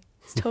crazy.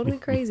 It's totally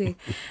crazy.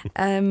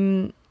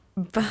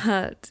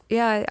 But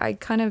yeah,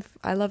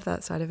 I love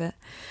that side of it.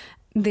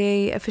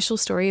 The official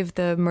story of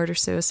the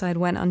murder-suicide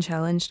went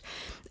unchallenged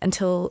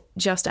until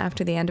just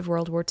after the end of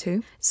World War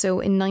II. So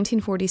in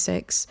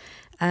 1946,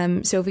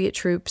 Soviet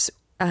troops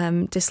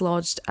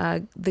dislodged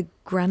the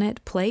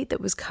granite plate that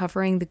was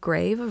covering the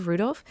grave of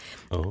Rudolf.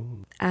 Oh.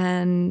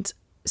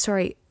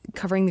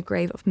 Covering the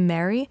grave of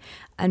Mary,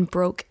 and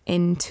broke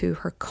into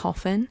her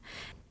coffin.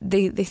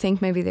 They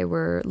think maybe they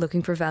were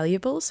looking for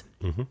valuables.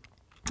 Mm-hmm.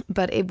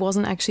 But it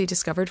wasn't actually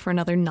discovered for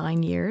another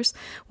 9 years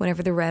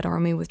whenever the Red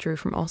Army withdrew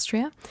from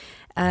Austria.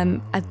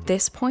 At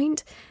this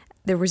point,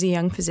 there was a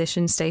young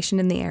physician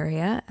stationed in the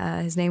area.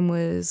 His name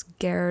was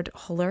Gerd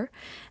Huller.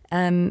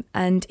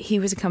 And he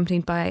was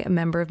accompanied by a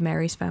member of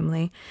Mary's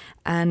family.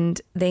 And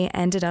they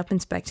ended up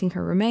inspecting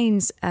her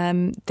remains.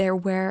 There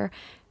were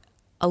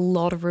a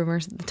lot of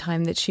rumors at the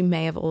time that she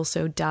may have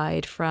also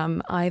died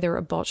from either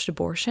a botched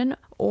abortion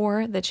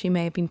or that she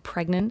may have been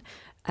pregnant,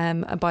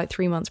 about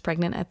 3 months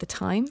pregnant at the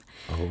time.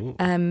 Oh.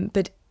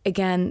 But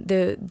again,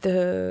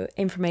 the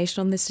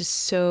information on this is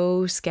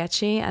so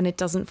sketchy and it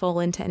doesn't fall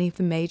into any of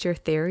the major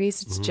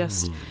theories. It's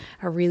just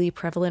a really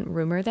prevalent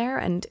rumor there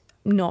and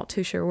not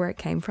too sure where it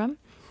came from.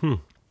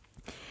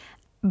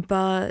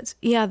 But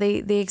yeah, they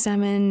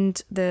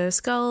examined the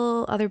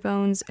skull, other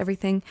bones,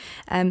 everything.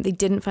 They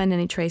didn't find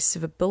any traces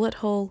of a bullet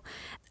hole.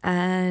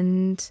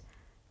 And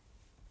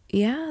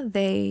yeah,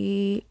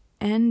 they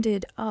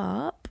ended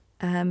up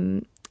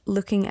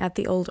looking at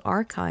the old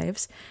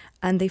archives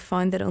and they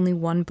found that only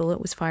one bullet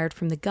was fired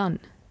from the gun.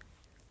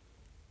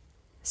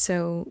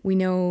 So we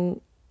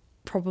know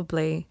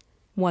probably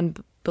one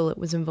bullet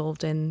was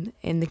involved in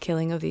the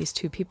killing of these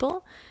two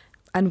people.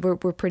 And we're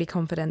pretty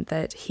confident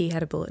that he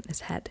had a bullet in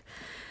his head.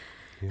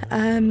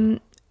 Yeah.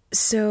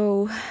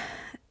 So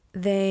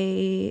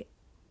they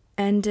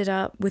ended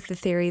up with the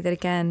theory that,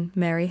 again,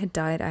 Mary had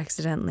died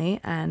accidentally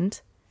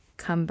and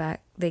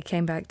they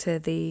came back to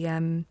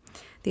the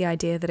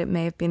idea that it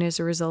may have been as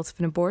a result of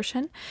an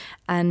abortion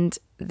and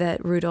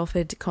that Rudolf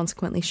had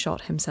consequently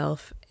shot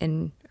himself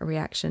in a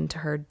reaction to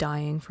her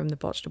dying from the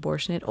botched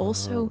abortion. It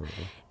also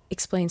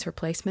explains her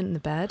placement in the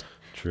bed.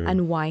 True.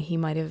 And why he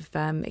might have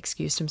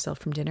excused himself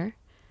from dinner.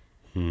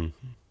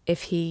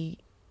 If he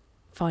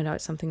found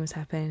out something was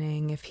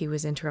happening, if he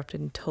was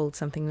interrupted and told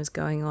something was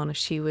going on, if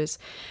she was,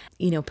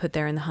 put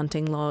there in the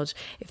hunting lodge,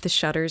 if the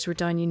shutters were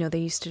down, they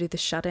used to do the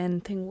shut-in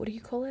thing. What do you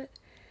call it?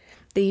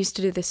 They used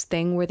to do this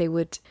thing where they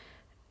would,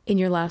 in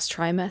your last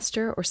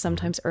trimester or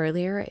sometimes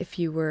earlier, if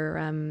you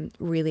were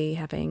really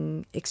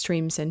having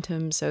extreme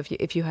symptoms, so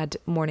if you had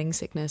morning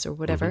sickness or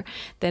whatever,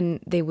 then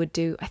they would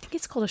do, I think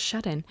it's called a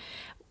shut-in.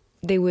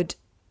 They would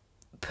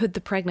put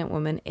the pregnant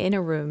woman in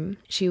a room.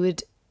 She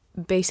would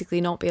basically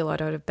not be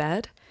allowed out of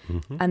bed,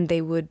 and they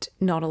would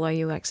not allow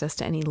you access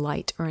to any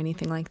light or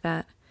anything like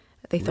that.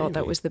 They thought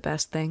that was the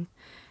best thing.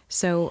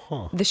 So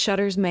the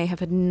shutters may have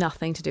had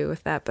nothing to do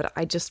with that, but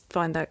I just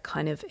find that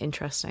kind of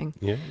interesting.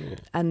 Yeah.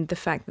 And the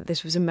fact that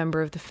this was a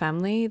member of the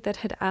family that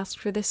had asked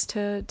for this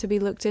to be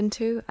looked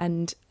into,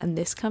 and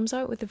this comes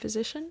out with a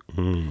physician.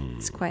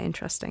 It's quite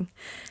interesting.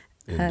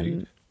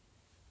 Indeed.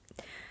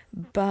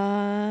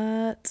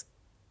 But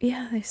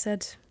yeah, they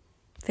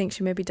think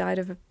she maybe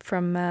died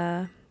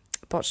from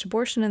botched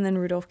abortion, and then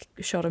Rudolf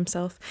shot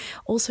himself.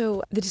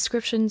 Also, the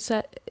description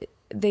said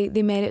they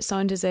made it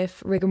sound as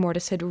if rigor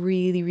mortis had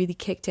really, really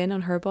kicked in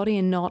on her body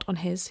and not on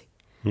his.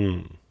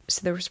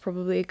 So there was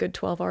probably a good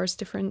 12 hours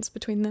difference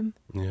between them.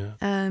 Yeah.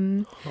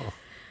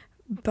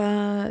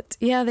 But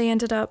yeah, they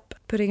ended up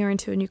putting her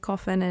into a new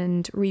coffin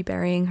and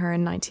reburying her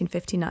in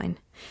 1959.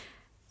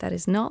 That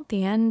is not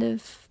the end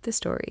of the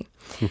story.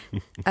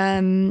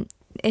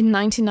 In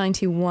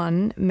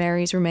 1991,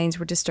 Mary's remains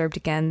were disturbed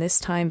again, this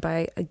time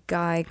by a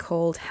guy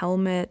called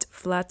Helmut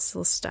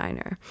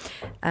Flatzelsteiner.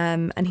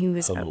 And he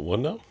was... What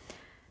now?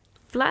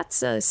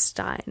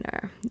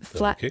 Flatzelsteiner.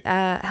 Okay.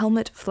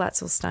 Helmut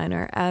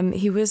Flatzelsteiner.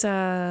 He was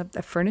a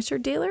furniture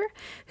dealer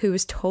who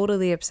was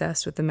totally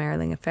obsessed with the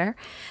Meerling affair.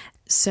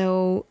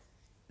 So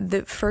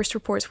the first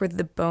reports were that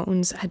the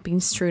bones had been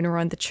strewn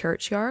around the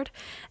churchyard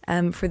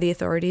for the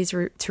authorities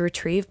to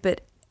retrieve, but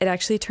it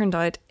actually turned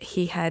out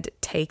he had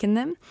taken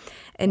them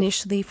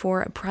initially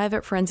for a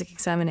private forensic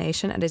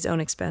examination at his own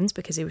expense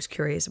because he was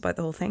curious about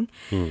the whole thing.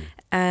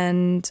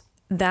 And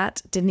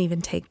that didn't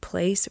even take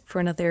place for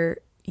another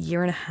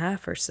year and a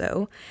half or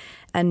so.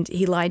 And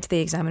he lied to the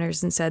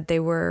examiners and said they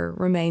were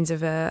remains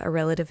of a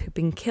relative who'd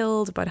been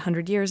killed about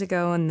 100 years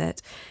ago, and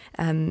that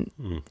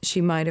she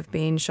might have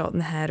been shot in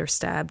the head or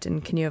stabbed.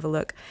 And can you have a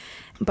look?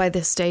 By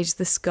this stage,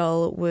 the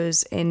skull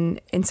was in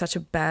such a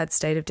bad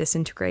state of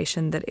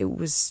disintegration that it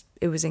was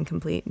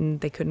incomplete, and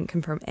they couldn't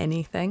confirm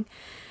anything.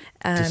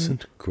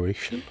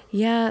 Disintegration?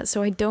 Yeah,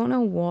 so I don't know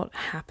what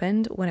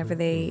happened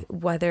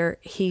whether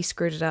he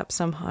screwed it up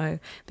somehow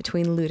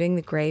between looting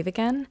the grave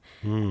again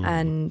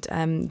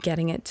and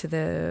getting it to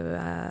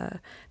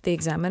the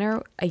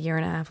examiner a year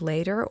and a half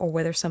later, or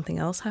whether something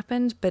else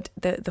happened. But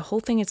the whole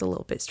thing is a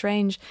little bit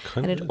strange,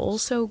 and it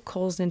also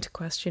calls into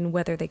question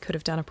whether they could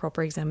have done a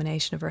proper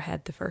examination of her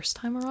head the first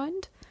time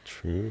around.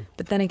 True.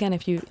 But then again,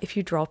 if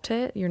you dropped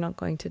it, you're not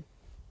going to.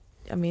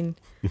 I mean,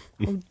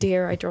 oh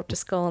dear, I dropped a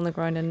skull on the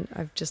ground and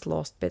I've just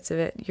lost bits of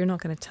it. You're not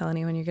going to tell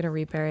anyone. You're going to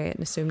rebury it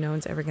and assume no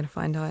one's ever going to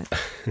find out.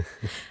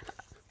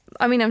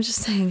 I mean, I'm just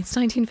saying, it's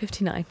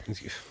 1959.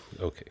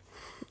 Okay.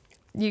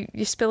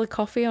 You spill a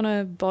coffee on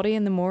a body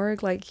in the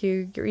morgue, like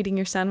you're eating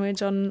your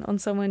sandwich on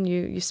someone.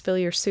 You spill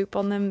your soup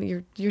on them.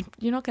 You're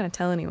not going to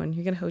tell anyone.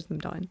 You're going to hose them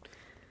down.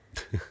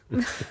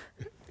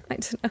 I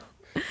don't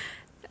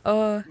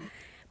know.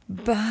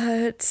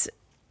 But.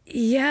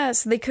 Yeah,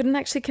 so they couldn't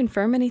actually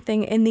confirm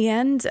anything. In the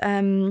end,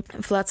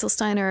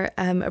 Flatzelsteiner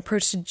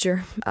approached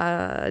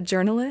a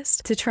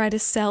journalist to try to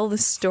sell the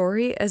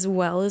story as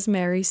well as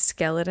Mary's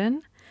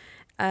skeleton.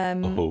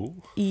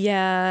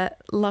 Yeah,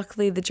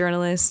 luckily the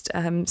journalist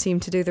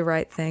seemed to do the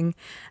right thing.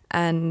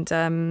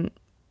 And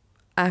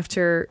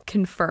after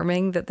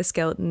confirming that the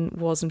skeleton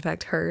was in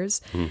fact hers,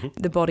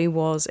 the body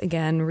was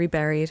again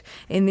reburied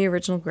in the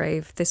original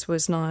grave. This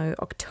was now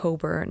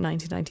October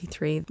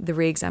 1993. The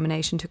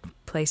re-examination took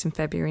place in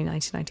February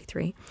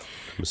 1993.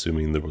 I'm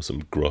assuming there was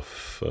some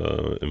gruff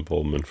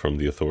involvement from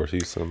the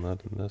authorities on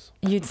that in this.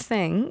 You'd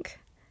think.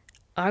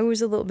 I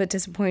was a little bit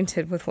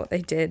disappointed with what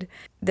they did.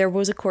 There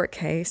was a court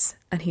case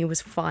and he was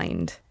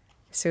fined.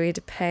 So he had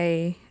to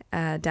pay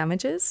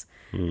damages.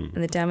 And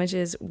the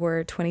damages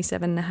were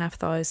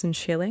 27,500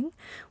 shilling,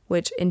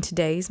 which in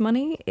today's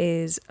money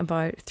is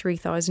about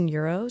 3,000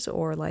 euros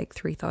or like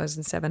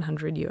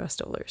 3,700 US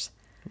dollars.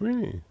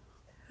 Really?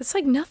 It's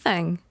like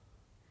nothing.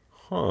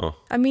 Huh.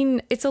 I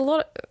mean, it's a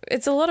lot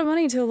of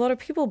money to a lot of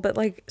people, but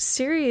like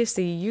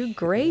seriously, you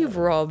grave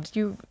robbed,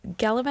 you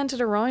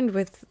gallivanted around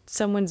with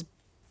someone's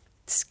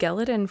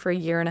skeleton for a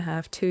year and a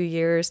half, 2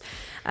 years,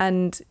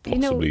 and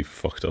possibly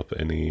fucked up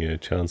any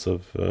chance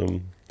of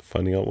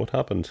finding out what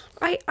happened.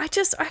 I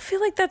feel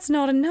like that's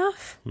not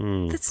enough.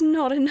 That's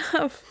not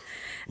enough.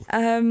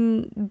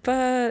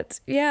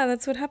 But yeah,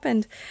 that's what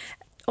happened.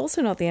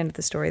 Also not the end of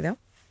the story though.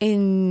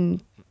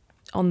 On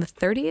the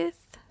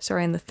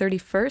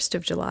 31st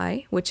of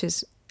July, which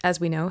is, as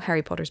we know,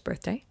 Harry Potter's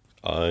birthday.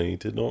 I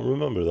did not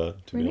remember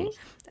that, to be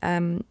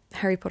honest.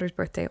 Harry Potter's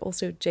birthday,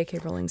 also J.K.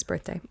 Rowling's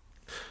birthday.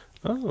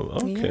 Oh,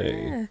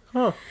 okay. Yeah.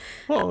 Huh.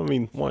 Well, I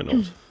mean, why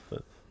not?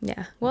 But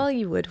Yeah. Well,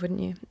 you would, wouldn't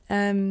you?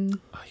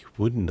 I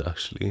wouldn't,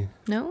 actually.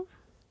 No?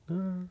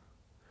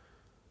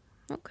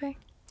 Okay.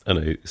 And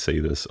I say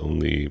this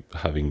only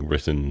having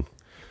written,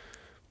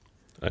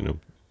 I know,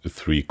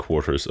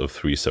 3/4 of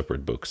 3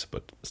 separate books,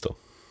 but still.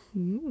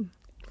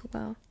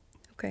 Well,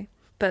 okay.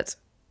 But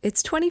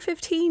it's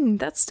 2015.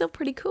 That's still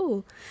pretty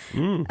cool.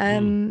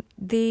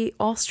 The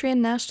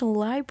Austrian National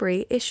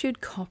Library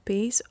issued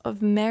copies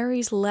of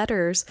Mary's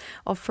letters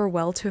of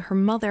farewell to her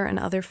mother and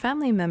other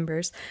family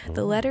members.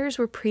 The letters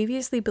were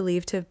previously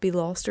believed to have been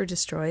lost or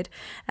destroyed,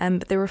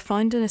 but they were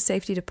found in a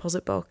safety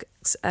deposit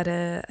box at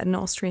an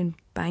Austrian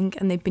bank,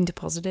 and they've been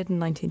deposited in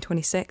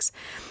 1926.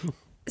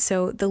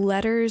 So the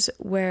letters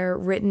were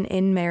written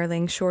in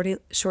Merling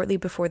shortly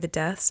before the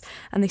deaths,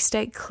 and they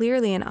state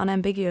clearly and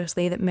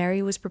unambiguously that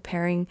Mary was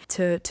preparing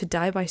to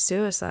die by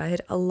suicide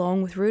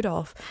along with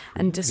Rudolph,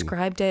 and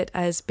described it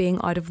as being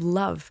out of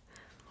love.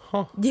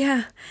 Huh.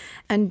 Yeah.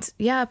 And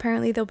yeah,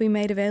 apparently they'll be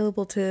made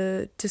available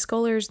to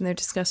scholars, and they're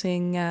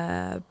discussing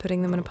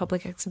putting them in a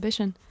public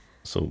exhibition.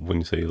 So when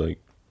you say like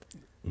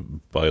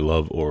by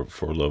love or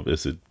for love,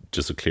 is it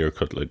just a clear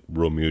cut like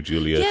Romeo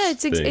Juliet? Yeah,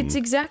 it's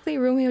exactly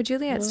Romeo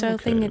Juliet style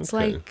thing. It's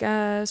okay.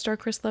 like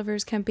star-crossed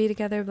lovers can't be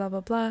together, blah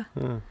blah blah.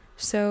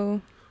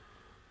 So,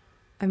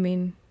 I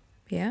mean,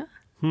 yeah,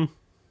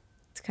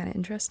 it's kind of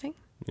interesting.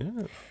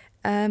 Yeah.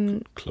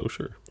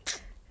 Closure.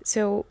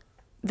 So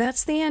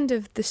that's the end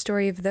of the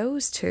story of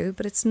those two,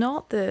 but it's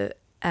not the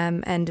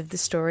end of the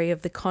story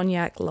of the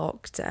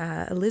cognac-locked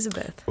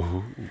Elizabeth.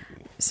 Ooh.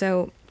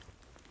 So,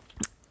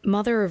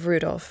 mother of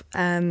Rudolph,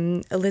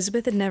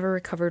 Elizabeth had never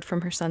recovered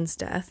from her son's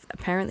death.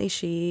 Apparently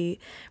she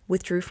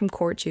withdrew from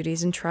court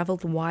duties and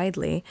travelled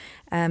widely,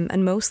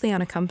 and mostly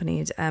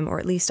unaccompanied, or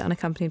at least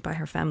unaccompanied by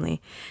her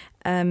family.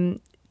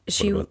 What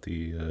about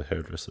the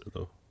hairdresser,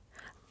 though?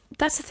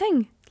 That's the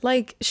thing.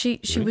 Like,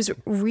 she Really? was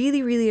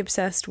really, really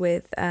obsessed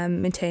with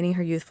maintaining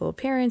her youthful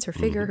appearance, her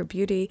figure, her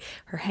beauty,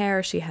 her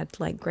hair. She had,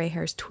 like, grey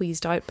hairs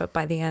tweezed out, but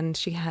by the end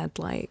she had,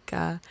 like...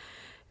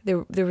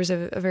 there was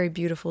a very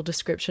beautiful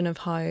description of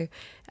how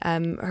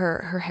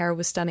her hair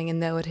was stunning,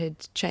 and though it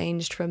had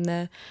changed from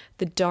the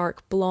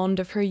dark blonde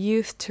of her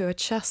youth to a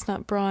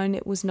chestnut brown,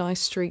 it was now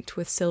streaked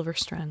with silver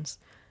strands,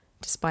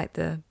 despite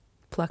the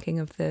plucking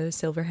of the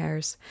silver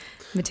hairs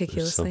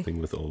meticulously. There's something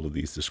with all of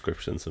these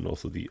descriptions, and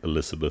also the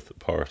Elizabeth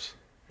part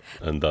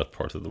and that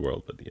part of the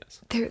world, but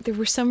yes. There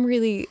were some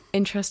really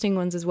interesting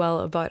ones as well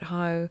about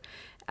how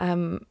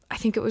I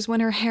think it was when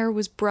her hair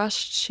was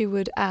brushed, she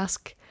would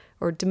ask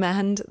or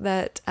demand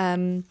that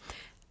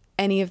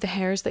any of the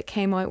hairs that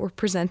came out were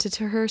presented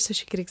to her so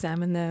she could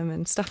examine them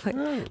and stuff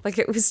like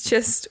it was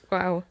just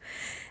wow.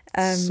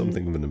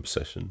 Something of an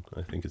obsession,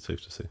 I think it's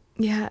safe to say.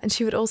 Yeah, and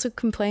she would also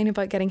complain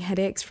about getting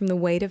headaches from the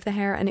weight of the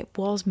hair, and it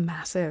was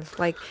massive.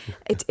 Like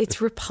it's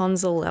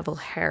Rapunzel level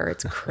hair.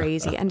 It's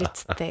crazy and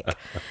it's thick.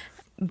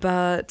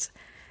 But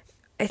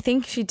I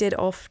think she did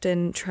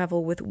often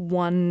travel with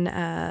one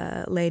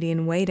lady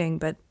in waiting,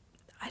 but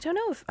I don't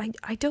know if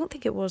I don't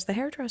think it was the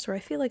hairdresser. I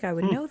feel like I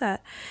would know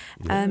that.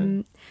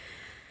 Yeah.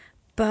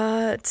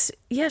 But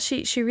yeah,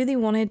 she really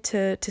wanted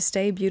to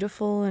stay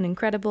beautiful and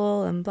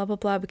incredible and blah, blah,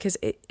 blah, because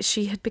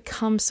she had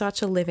become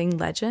such a living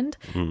legend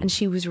and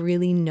she was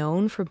really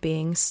known for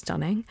being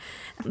stunning.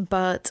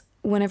 But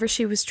whenever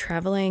she was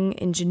traveling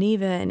in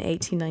Geneva in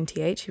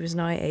 1898, she was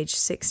now age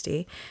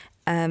 60,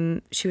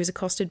 she was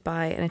accosted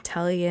by an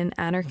Italian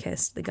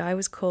anarchist. The guy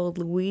was called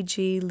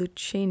Luigi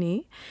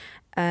Lucchini,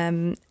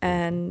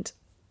 and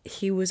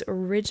he was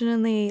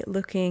originally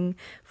looking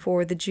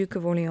for the Duke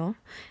of Orleans,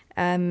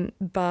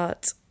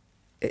 but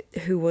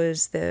who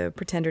was the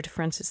pretender to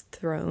France's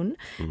throne.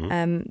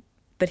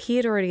 But he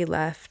had already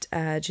left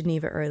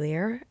Geneva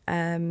earlier.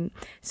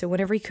 So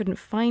whenever he couldn't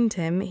find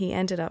him, he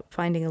ended up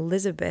finding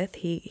Elizabeth.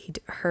 He'd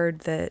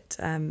heard that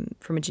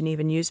from a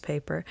Geneva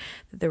newspaper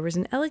that there was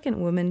an elegant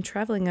woman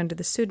travelling under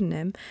the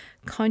pseudonym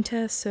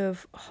Countess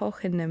of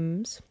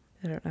Hohenems.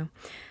 I don't know.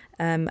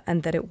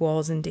 And that it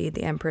was indeed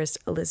the Empress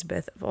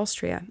Elizabeth of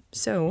Austria.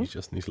 So you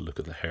just need to look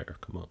at the hair.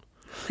 Come on.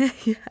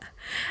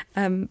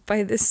 Yeah.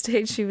 By this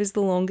stage, she was the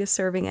longest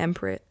serving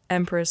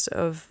empress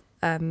of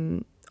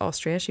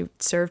Austria. She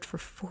served for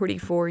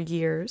 44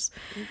 years.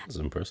 That's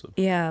impressive.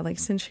 Yeah, like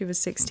since she was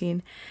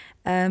 16.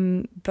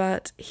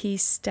 But he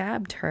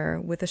stabbed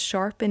her with a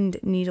sharpened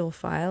needle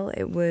file.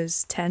 It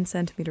was 10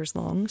 centimeters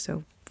long,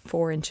 so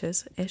 4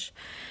 inches-ish.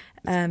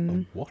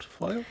 A what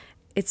file?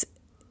 It's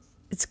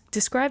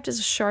described as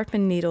a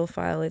sharpened needle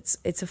file. It's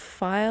a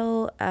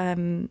file.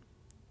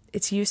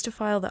 It's used to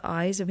file the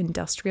eyes of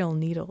industrial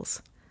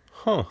needles.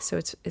 Huh. So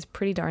it's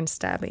pretty darn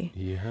stabby.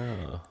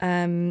 Yeah.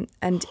 And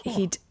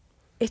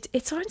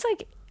it sounds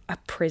like a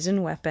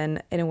prison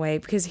weapon in a way,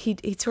 because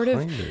he'd sort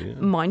of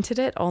mounted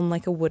it on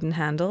like a wooden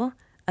handle,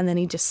 and then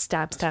he just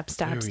stabbed her.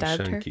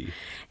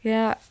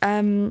 Yeah.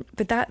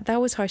 But that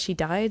was how she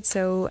died.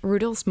 So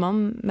Rudolph's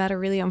mum met a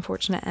really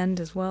unfortunate end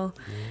as well.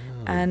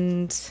 Yeah.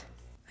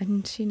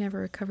 And she never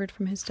recovered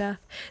from his death.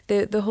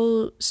 The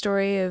whole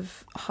story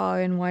of how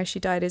and why she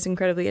died is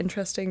incredibly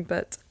interesting,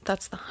 but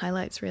that's the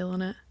highlights reel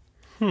on it.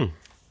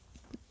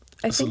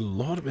 There's a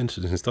lot of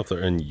interesting stuff there,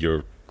 and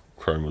your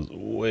crime was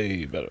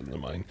way better than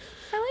mine.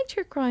 I liked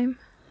your crime.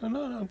 I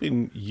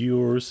mean,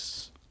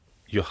 yours,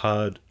 you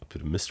had a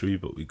bit of mystery,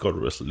 but we got a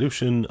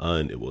resolution,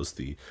 and it was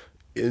the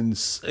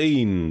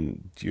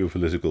insane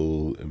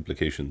geopolitical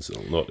implications,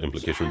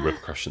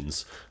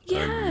 repercussions,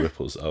 and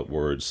ripples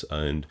outwards,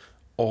 and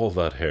all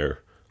that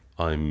hair.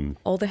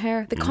 All the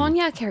hair. The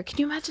cognac hair. Can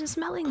you imagine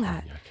smelling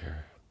that? Cognac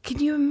hair. Can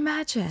you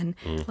imagine,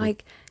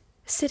 like,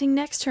 sitting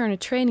next to her on a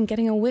train and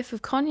getting a whiff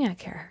of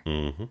cognac hair?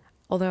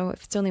 Although,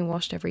 if it's only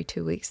washed every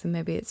 2 weeks, then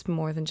maybe it's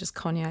more than just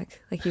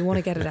cognac. Like, you want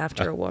to get it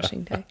after a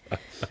washing day.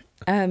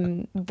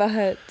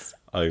 But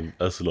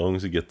as long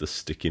as you get the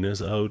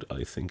stickiness out,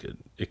 I think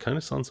it kind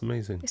of sounds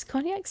amazing. Is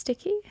cognac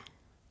sticky?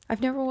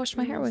 I've never washed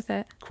my hair with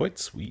it. Quite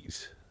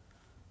sweet.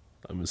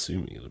 I'm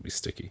assuming it'll be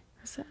sticky.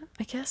 Is it?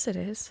 I guess it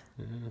is.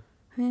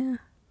 Yeah.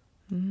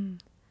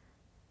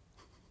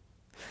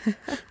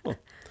 Well,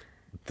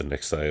 the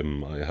next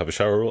time I have a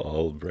shower,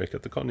 I'll break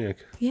out the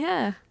cognac.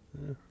 Yeah.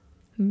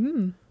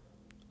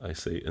 I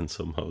say, and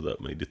somehow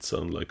that made it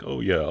sound like, oh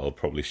yeah, I'll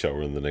probably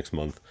shower in the next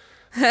month.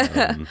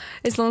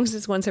 As long as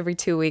it's once every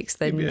 2 weeks,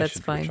 then maybe that's I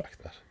should fine.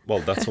 Retract that. Well,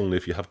 that's only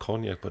if you have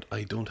cognac, but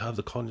I don't have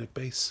the cognac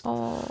base.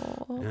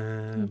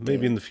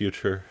 Maybe in the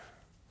future,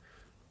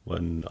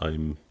 when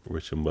I'm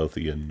rich and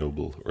wealthy and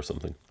noble or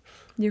something.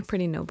 You're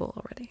pretty noble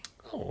already.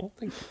 Oh,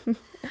 thank you.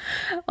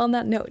 On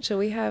that note, shall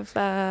we have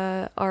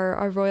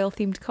our royal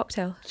themed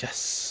cocktail?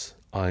 Yes.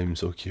 I'm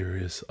so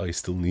curious. I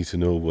still need to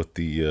know what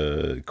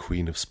the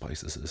Queen of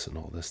Spices is and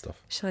all this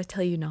stuff. Shall I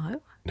tell you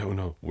now?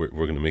 No. We're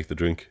going to make the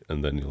drink,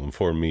 and then you'll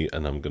inform me,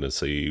 and I'm going to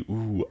say,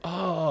 ooh,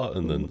 ah,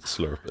 and then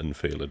slurp and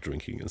fail at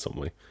drinking in some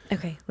way.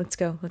 Okay, let's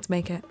go. Let's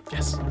make it.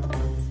 Yes.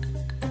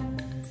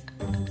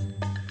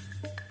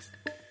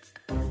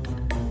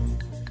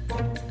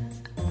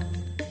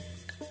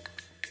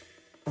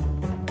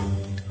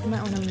 You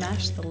might want to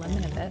mash the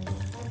lemon a bit.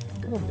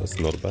 Oh, that's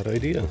not a bad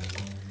idea.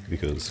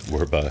 Because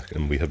we're back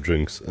and we have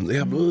drinks and they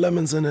have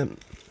lemons in it.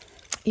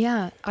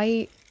 Yeah,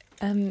 I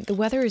The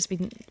weather has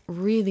been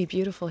really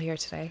beautiful here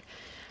today.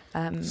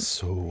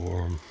 So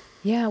warm.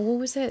 Yeah, what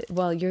was it?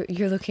 Well,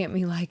 you're looking at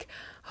me like,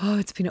 oh,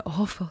 it's been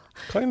awful.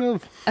 Kind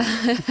of.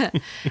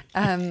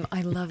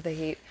 I love the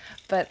heat,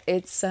 but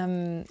it's I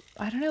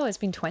don't know. It's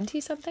been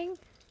 20 something.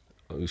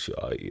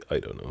 I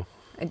don't know.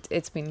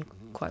 It's been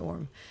quite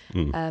warm.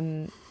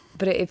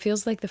 But it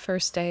feels like the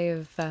first day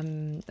of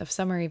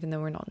summer, even though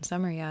we're not in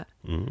summer yet.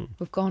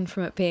 We've gone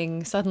from it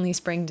being suddenly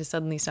spring to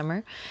suddenly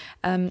summer.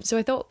 So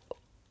I thought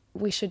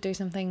we should do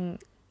something.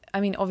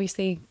 I mean,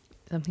 obviously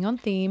something on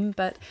theme,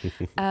 but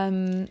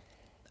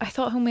I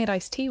thought homemade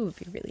iced tea would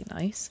be really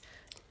nice.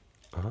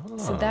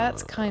 So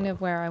that's kind of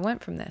where I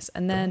went from this.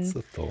 And then That's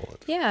the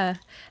thought. yeah.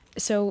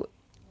 So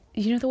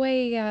you know the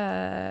way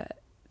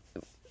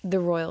the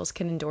royals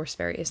can endorse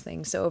various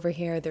things. So over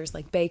here, there's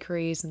like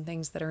bakeries and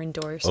things that are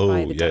endorsed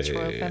by the Dutch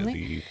royal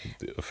family.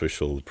 The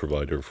official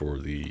provider for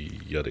the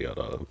yada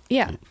yada.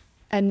 Yeah.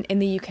 And in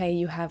the UK,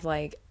 you have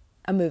like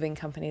a moving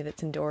company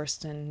that's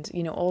endorsed and,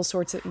 you know, all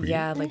sorts of,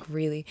 yeah, like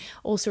really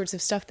all sorts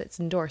of stuff that's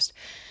endorsed.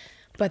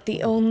 But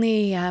the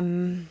only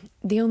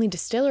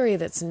distillery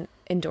that's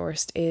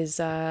endorsed is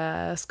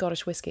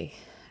Scottish whiskey,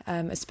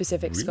 a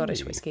specific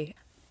Scottish whiskey.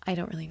 I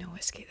don't really know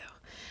whiskey though.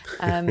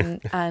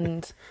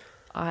 And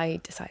I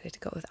decided to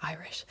go with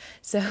Irish.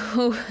 So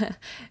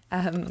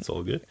That's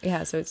all good.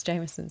 yeah, so it's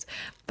Jameson's.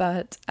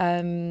 But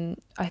I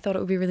thought it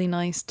would be really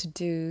nice to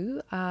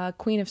do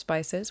Queen of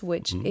Spices,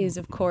 which is,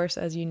 of course,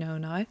 as you know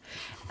now,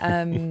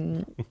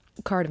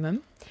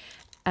 cardamom.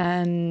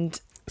 And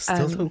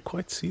Still don't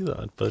quite see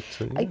that, but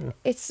yeah.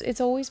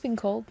 it's always been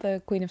called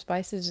the Queen of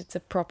Spices. It's a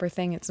proper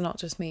thing. It's not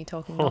just me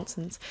talking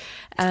nonsense.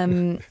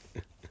 So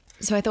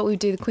I thought we'd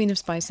do the Queen of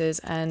Spices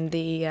and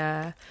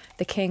the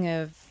King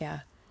of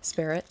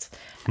spirits,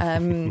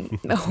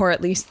 or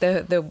at least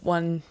the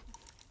one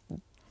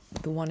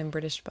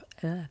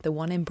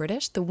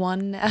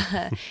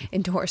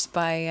endorsed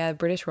by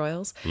British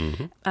royals.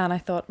 And I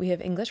thought we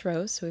have English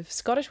rose, so we have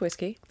Scottish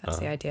whiskey, that's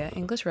the idea,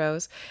 English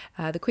rose,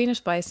 the Queen of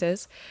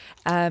Spices,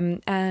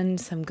 and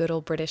some good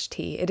old British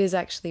tea. It is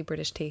actually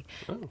British tea.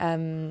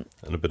 And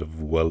a bit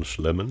of Welsh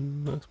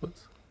lemon, I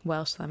suppose.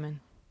 Welsh lemon.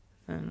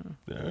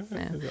 Yeah.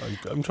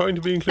 I'm trying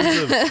to be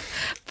inclusive.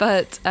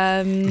 But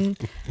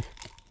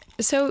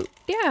so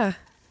yeah,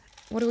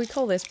 what do we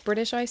call this?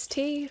 British iced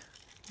tea?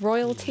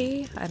 Royal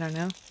tea? I don't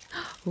know.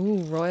 Ooh,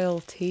 royal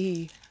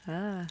tea.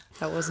 That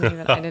wasn't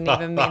even, I didn't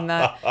even mean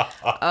that.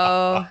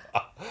 Oh,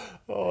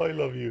 I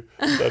love you.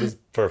 That is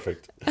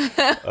perfect.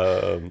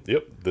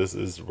 Yep, this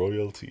is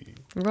royal tea.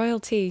 royal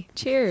tea.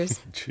 Cheers.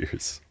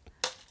 Cheers.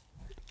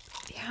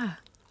 Yeah,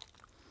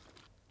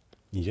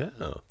 Yeah,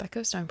 that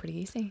goes down pretty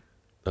easy.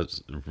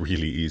 that's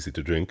really easy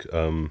to drink.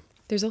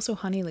 There's also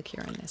honey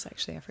liqueur in this,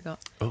 actually, I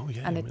forgot. Oh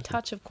yeah, And a amazing.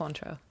 touch of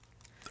Cointreau.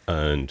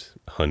 And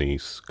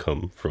honeys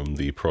come from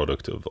the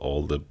product of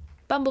all the.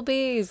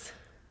 Bumblebees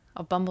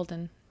of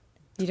Bumbledon.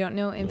 You don't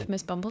know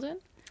infamous Bumbledon?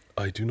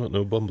 I do not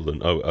know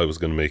Bumbledon. I was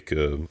going to make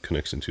a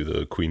connection to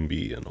the queen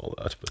bee and all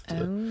that, but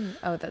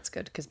Oh, that's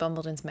good, because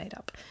Bumbledon's made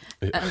up.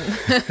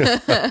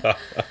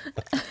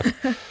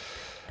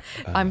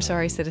 I'm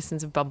sorry,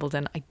 citizens of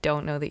Bumbledon. I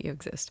don't know that you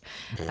exist.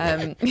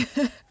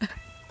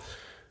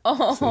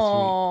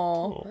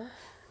 Oh,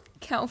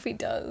 Calfee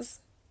does.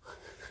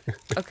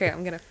 Okay,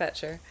 I'm going to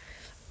fetch her.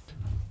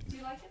 Do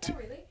you like it though,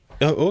 really?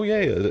 oh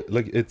yeah,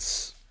 like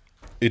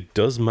it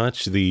does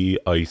match the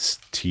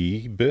iced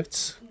tea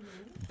bits,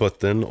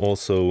 but then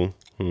also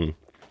I'm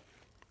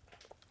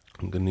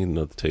gonna need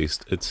another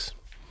taste.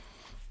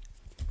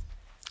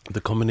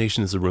 The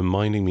combination is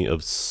reminding me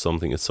of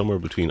something. It's somewhere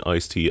between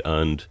iced tea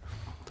and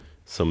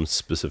some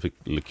specific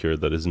liqueur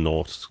that is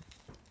not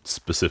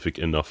specific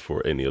enough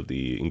for any of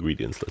the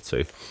ingredients, let's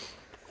say.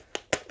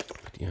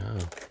 But yeah.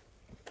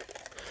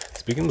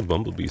 Speaking of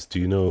bumblebees, do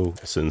you know,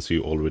 since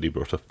you already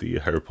brought up the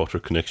Harry Potter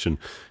connection,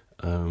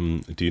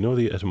 do you know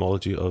the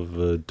etymology of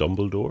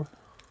Dumbledore?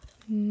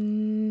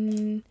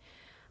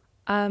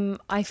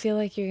 I feel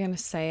like you're going to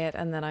say it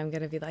and then I'm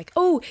going to be like,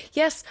 oh,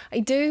 yes, I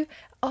do.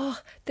 Oh,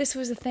 this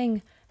was a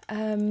thing.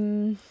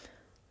 It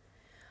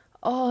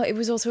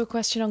was also a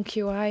question on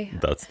QI.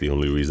 That's the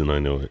only reason I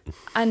know it.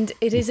 And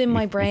it is in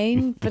my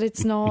brain, but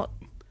it's not.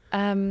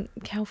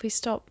 Calfee,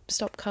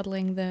 stop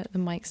cuddling the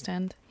mic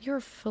stand. You're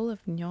full of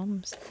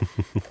noms.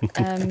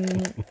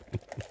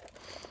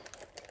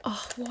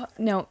 What?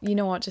 No, you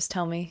know what? Just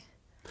tell me.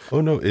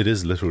 Oh no, it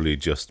is literally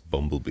just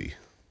bumblebee,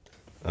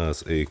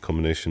 as a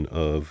combination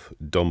of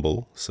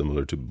dumble,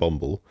 similar to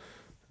bumble,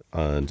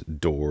 and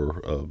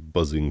door, a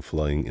buzzing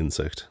flying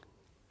insect.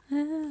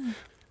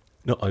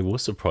 No, I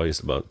was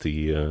surprised about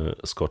the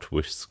Scotch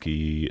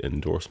whiskey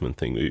endorsement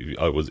thing.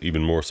 I was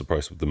even more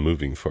surprised with the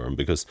moving firm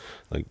because,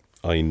 like,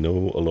 I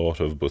know a lot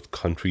of both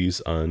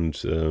countries and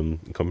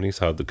companies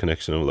have the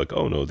connection of like,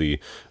 oh no, the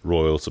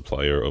royal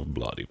supplier of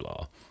blah de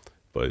blah.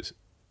 But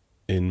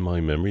in my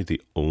memory,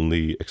 the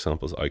only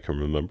examples I can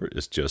remember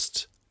is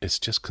it's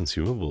just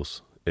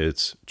consumables.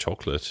 It's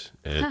chocolate.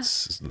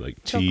 It's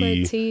like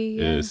Chocolate, tea,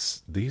 yeah.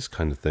 It's these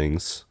kind of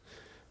things.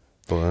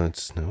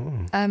 But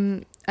no.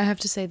 I have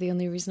to say the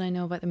only reason I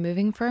know about the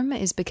moving firm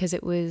is because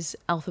it was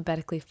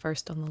alphabetically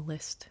first on the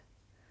list.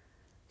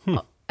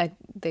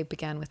 They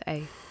began with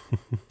A.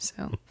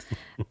 So,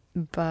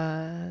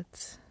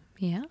 but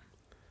yeah.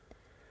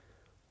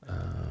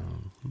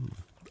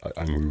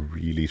 I'm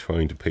really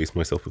trying to pace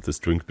myself with this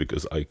drink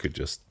because I could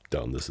just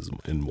down this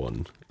in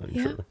one,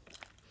 I'm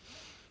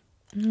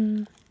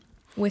sure.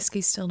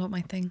 Whiskey's still not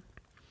my thing.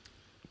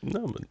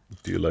 No, but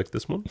do you like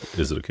this one?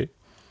 Is it okay?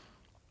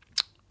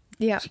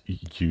 Yeah.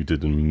 You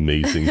did an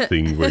amazing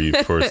thing where you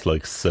first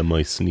like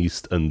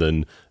semi-sneezed and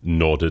then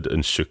nodded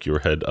and shook your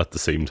head at the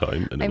same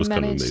time, and it was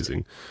kind of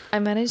amazing. I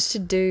managed to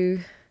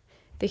do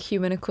the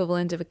human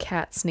equivalent of a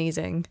cat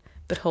sneezing,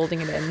 but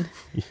holding it in,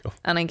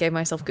 and I gave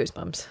myself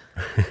goosebumps.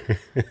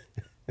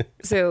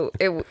 So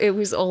it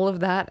was all of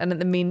that, and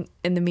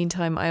in the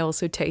meantime, I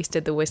also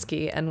tasted the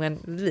whiskey and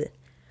went, bleh.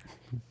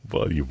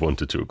 Well, you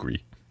wanted to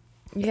agree.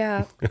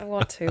 Yeah, I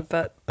want to,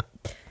 but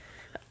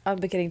I'm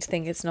beginning to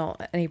think it's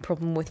not any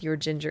problem with your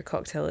ginger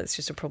cocktail. It's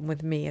just a problem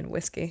with me and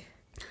whiskey.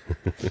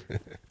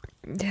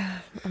 Yeah,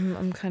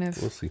 I'm kind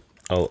of... We'll see.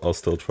 I'll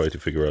still try to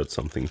figure out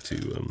something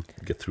to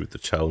get through the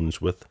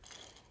challenge with.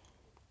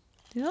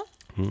 Yeah?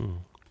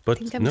 But I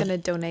think I'm going to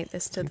donate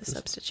this to the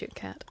substitute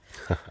cat.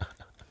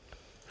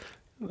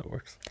 That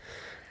works.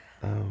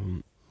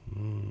 I'm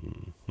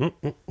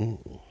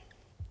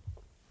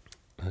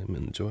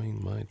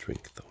enjoying my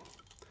drink, though.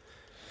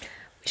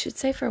 We should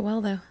say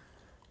farewell, though.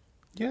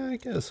 Yeah, I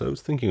guess. I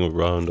was thinking of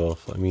round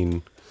off. I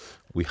mean,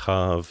 we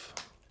have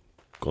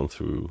gone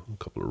through a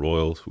couple of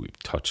royals. We've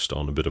touched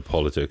on a bit of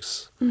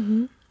politics.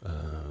 And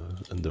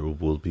there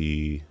will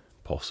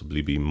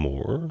possibly be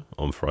more.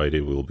 On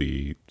Friday, we'll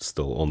be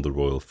still on the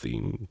royal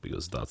theme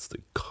because that's the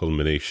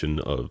culmination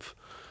of,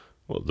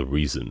 well, the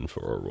reason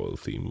for our royal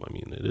theme. I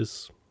mean, it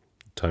is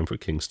time for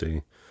King's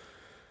Day.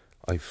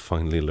 I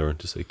finally learned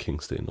to say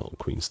King's Day, not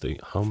Queen's Day.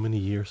 How many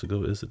years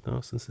ago is it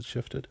now since it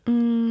shifted?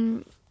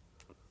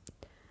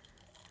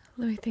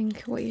 Let me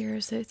think. What year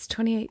is it? It's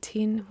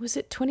 2018. Was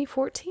it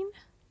 2014?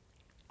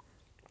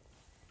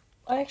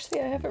 I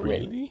have it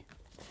written. Really?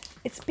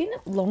 It's been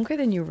longer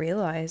than you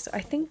realize.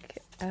 I think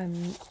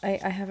I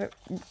have it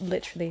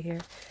literally here.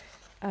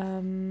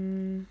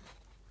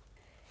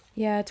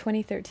 Yeah,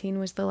 2013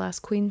 was the last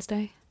Queen's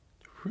Day.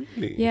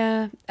 Really?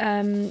 Yeah.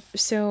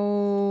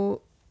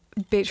 So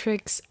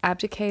Beatrix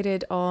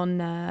abdicated on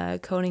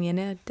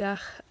Koninginnedag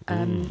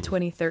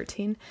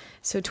 2013.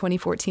 So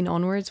 2014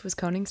 onwards was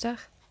Koningsdag.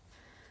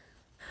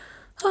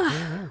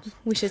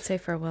 We should say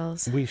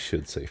farewells. We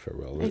should say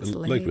farewell. It's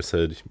Like late. we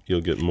said,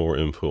 you'll get more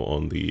info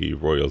on the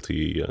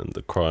royalty and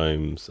the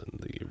crimes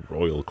and the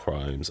royal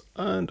crimes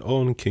and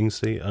on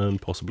King's Day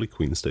and possibly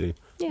Queen's Day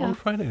on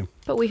Friday.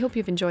 But we hope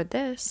you've enjoyed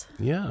this.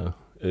 Yeah,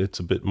 it's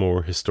a bit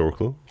more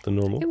historical than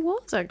normal. It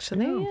was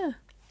actually, yeah.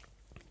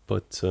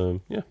 But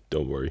yeah,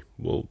 don't worry.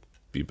 We'll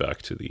be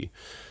back to the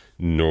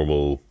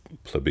normal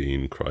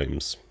plebeian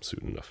crimes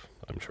soon enough,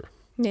 I'm sure.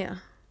 Yeah.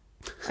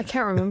 I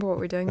can't remember what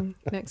we're doing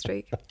next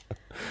week.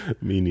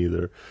 Me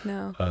neither.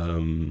 No.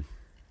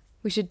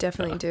 We should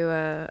definitely do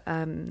a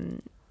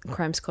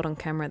Crimes Caught on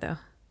Camera, though.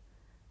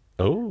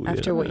 Oh,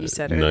 After yeah. what you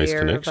said Nice earlier.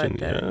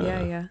 connection, about the,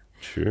 yeah. yeah.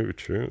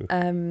 True.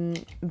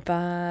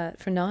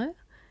 But for now,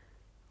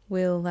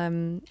 we'll,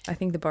 I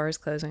think the bar is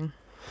closing.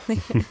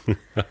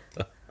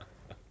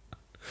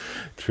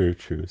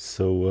 True.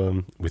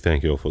 So we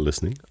thank you all for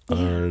listening. Yeah.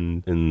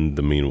 And in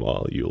the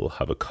meanwhile, you'll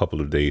have a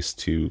couple of days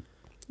to,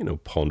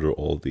 ponder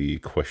all the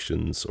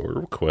questions or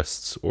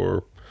requests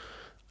or,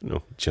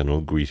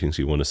 general greetings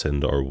you want to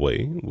send our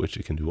way, which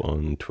you can do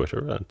on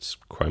Twitter at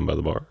Crime by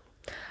the Bar.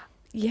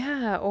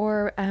 Yeah,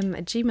 or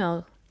at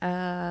Gmail,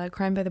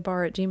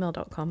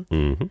 crimebythebar@gmail.com.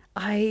 Mm-hmm.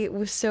 I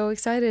was so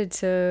excited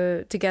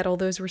to get all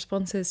those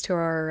responses to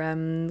our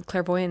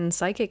clairvoyant and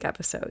psychic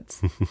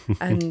episodes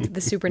and the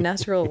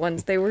supernatural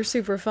ones. They were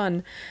super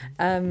fun.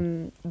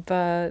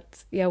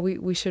 But yeah,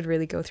 we should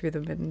really go through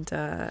them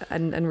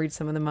and read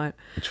some of them out.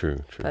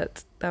 True.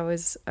 But I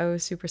was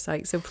super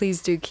psyched. So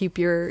please do keep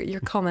your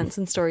comments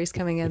and stories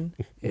coming in.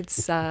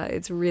 It's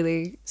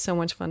really so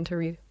much fun to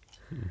read.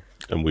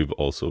 And we've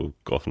also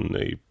gotten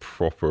a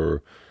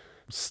proper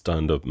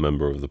stand-up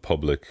member of the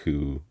public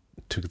who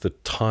took the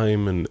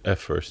time and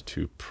effort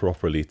to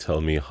properly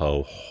tell me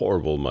how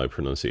horrible my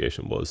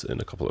pronunciation was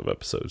in a couple of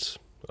episodes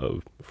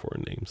of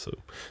foreign names. So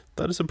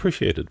that is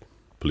appreciated.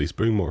 Please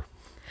bring more.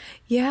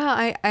 Yeah,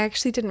 I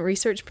actually didn't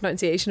research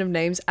pronunciation of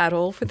names at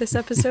all for this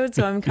episode,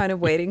 so I'm kind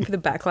of waiting for the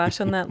backlash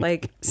on that.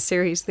 Like,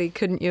 seriously,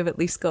 couldn't you have at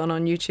least gone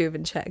on YouTube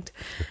and checked?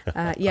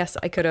 Yes,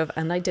 I could have,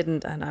 and I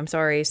didn't, and I'm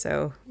sorry.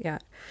 So, yeah,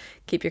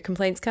 keep your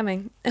complaints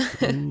coming.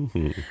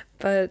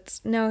 But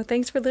no,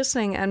 thanks for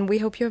listening, and we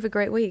hope you have a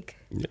great week.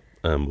 Yeah.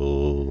 And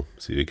we'll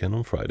see you again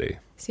on Friday.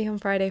 See you on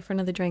Friday for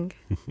another drink.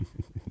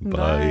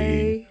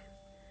 Bye.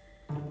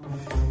 Bye.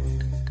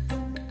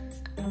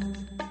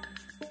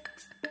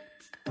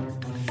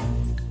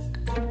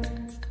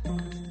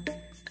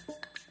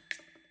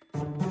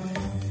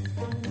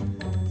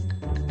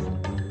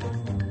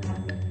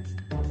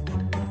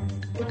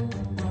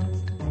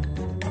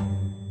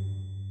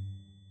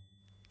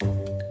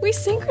 We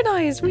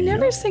synchronized. We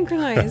never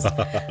synchronized.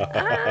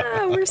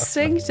 We're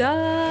synced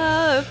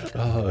up.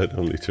 It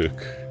only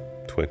took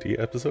 20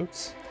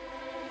 episodes.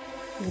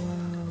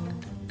 Whoa.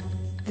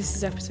 This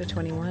is episode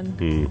 21.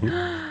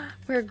 Mm-hmm.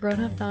 We're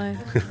grown up now.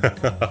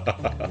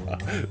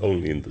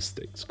 Only in the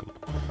States, come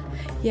on.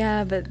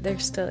 Yeah, but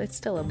it's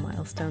still a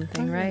milestone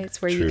thing, right?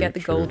 It's where you True, get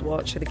the true. gold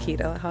watch or the key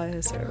to the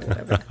house or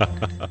whatever.